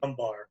contacted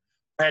Dunbar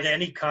or had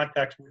any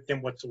contact with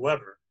him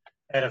whatsoever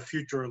at a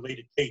future or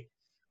later date.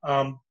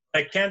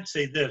 I can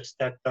say this,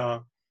 that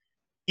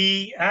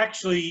he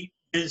actually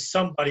is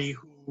somebody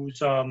who's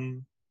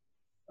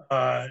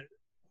had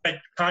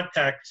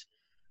contacts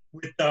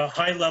with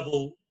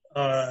high-level,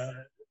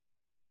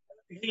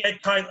 he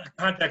had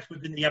contacts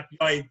within the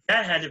FBI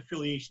that had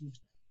affiliations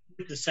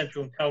with the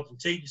Central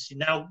Intelligence Agency.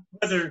 Now,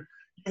 whether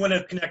you want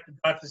to connect the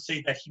dots to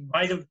say that he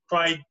might have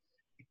tried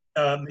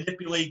to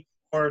manipulate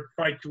or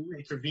tried to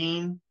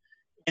intervene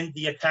in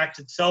the attacks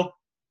itself,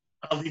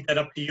 I'll leave that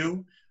up to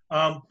you.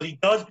 But he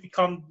does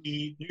become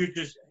he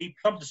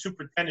becomes the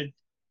superintendent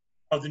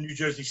of the New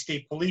Jersey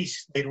State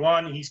Police later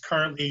on. He's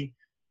currently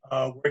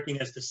working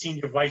as the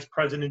senior vice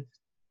president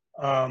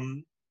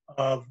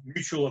of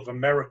Mutual of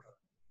America.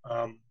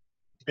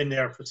 He's been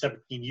there for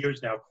 17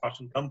 years now,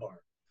 Carson Dunbar.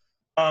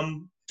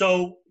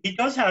 So he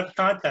does have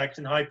contacts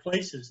in high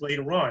places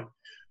later on.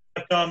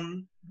 But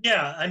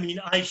yeah, I mean,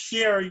 I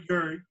share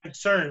your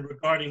concern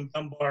regarding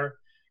Dunbar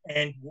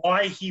and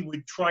why he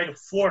would try to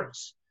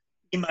force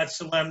Emad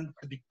Salem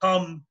to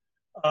become,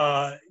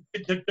 to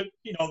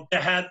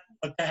have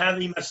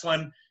Emad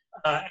Salem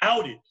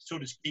outed, so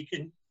to speak,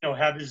 and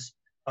have his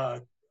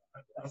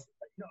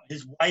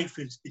wife,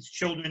 his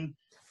children,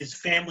 his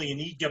family in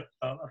Egypt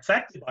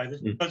affected by this.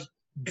 Because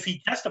if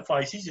he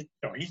testifies, he's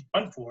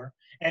done for,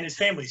 and his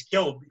family's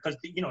killed because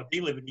they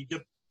live in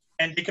Egypt,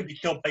 and they could be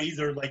killed by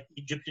either like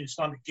Egyptian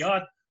Islamic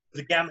Jihad or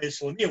the Gamma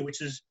Islamiyah,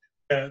 which is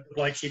the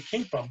Blind Sheikh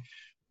came from.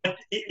 But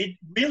it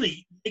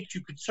really makes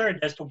you concerned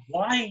as to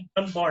why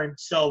Dunbar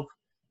himself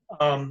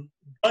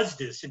does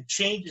this and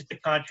changes the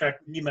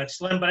contract with Emad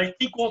Salem. But I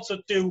think also,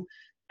 too,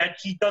 that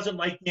he doesn't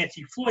like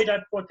Nancy Floyd.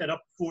 I've brought that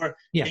up before.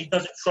 Yeah. He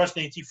doesn't trust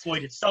Nancy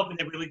Floyd itself in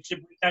their relationship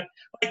with that.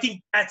 I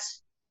think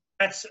that's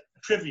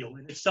trivial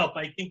in itself.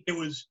 I think there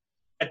was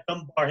that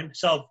Dunbar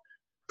himself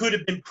could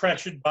have been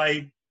pressured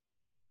by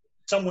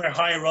somewhere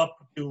higher up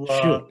to.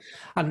 Sure.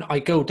 And I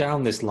go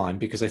down this line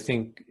because I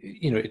think,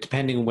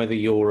 depending on whether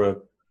you're a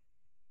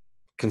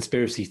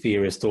conspiracy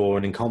theorist or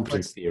an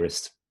incompetence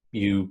theorist,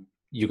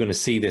 you're going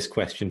to see this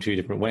question two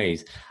different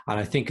ways. And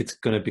I think it's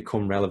going to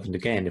become relevant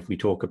again if we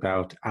talk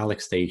about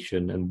Alex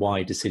Station and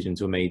why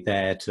decisions were made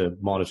there to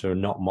monitor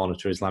and not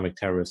monitor Islamic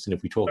terrorists. And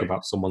if we talk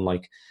about someone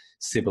like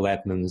Sybil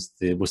Edmonds,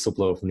 the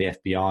whistleblower from the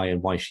FBI,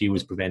 and why she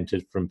was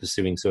prevented from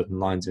pursuing certain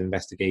lines of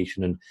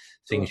investigation and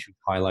things she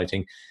was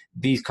highlighting,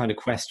 these kind of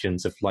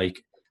questions of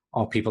like,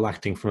 are people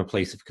acting from a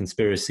place of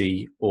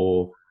conspiracy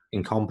or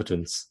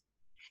incompetence,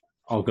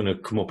 are going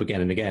to come up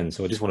again and again.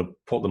 So I just want to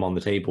put them on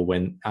the table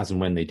as and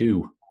when they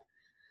do.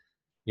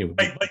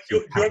 Right, but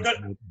you're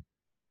gonna,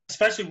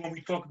 especially when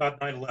we talk about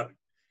 9/11.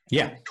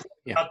 Yeah.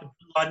 About the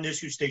Bin Laden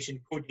issue station,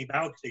 codename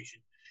Alex Station.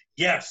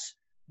 Yes,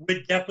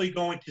 we're definitely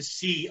going to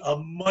see a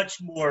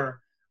much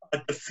more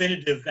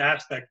definitive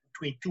aspect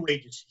between two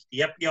agencies,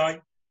 the FBI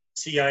and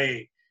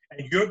CIA.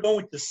 And you're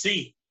going to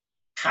see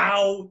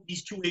how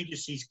these two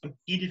agencies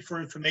competed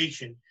for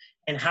information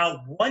and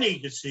how one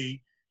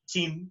agency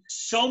seemed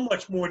so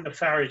much more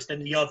nefarious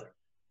than the other.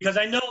 Because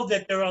I know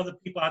that there are other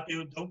people out there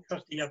who don't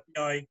trust the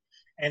FBI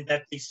and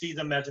that they see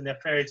them as a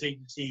nefarious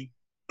agency,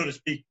 so to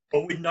speak.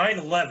 But with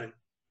 9/11,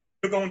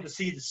 you're going to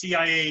see the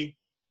CIA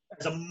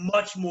as a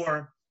much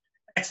more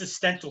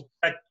existential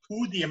threat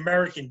to the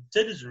American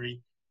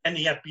citizenry and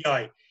the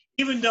FBI.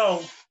 Even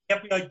though the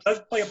FBI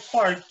does play a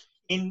part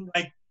in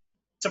like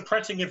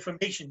suppressing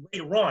information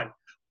later on.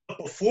 But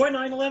before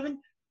 9/11,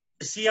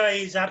 the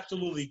CIA is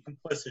absolutely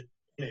complicit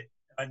in it.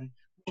 And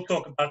we'll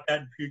talk about that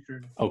in the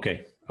future.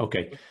 Okay.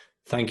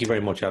 Thank you very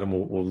much, Adam.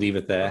 We'll leave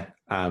it there,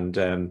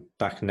 and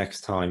back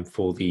next time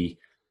for the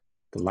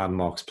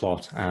landmarks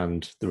plot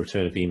and the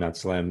return of Imad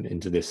Salem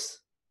into this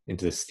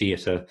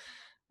theatre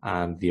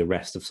and the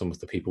arrest of some of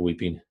the people we've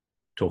been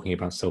talking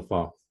about so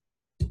far.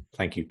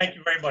 Thank you. Thank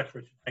you very much,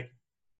 Richard. Thank you.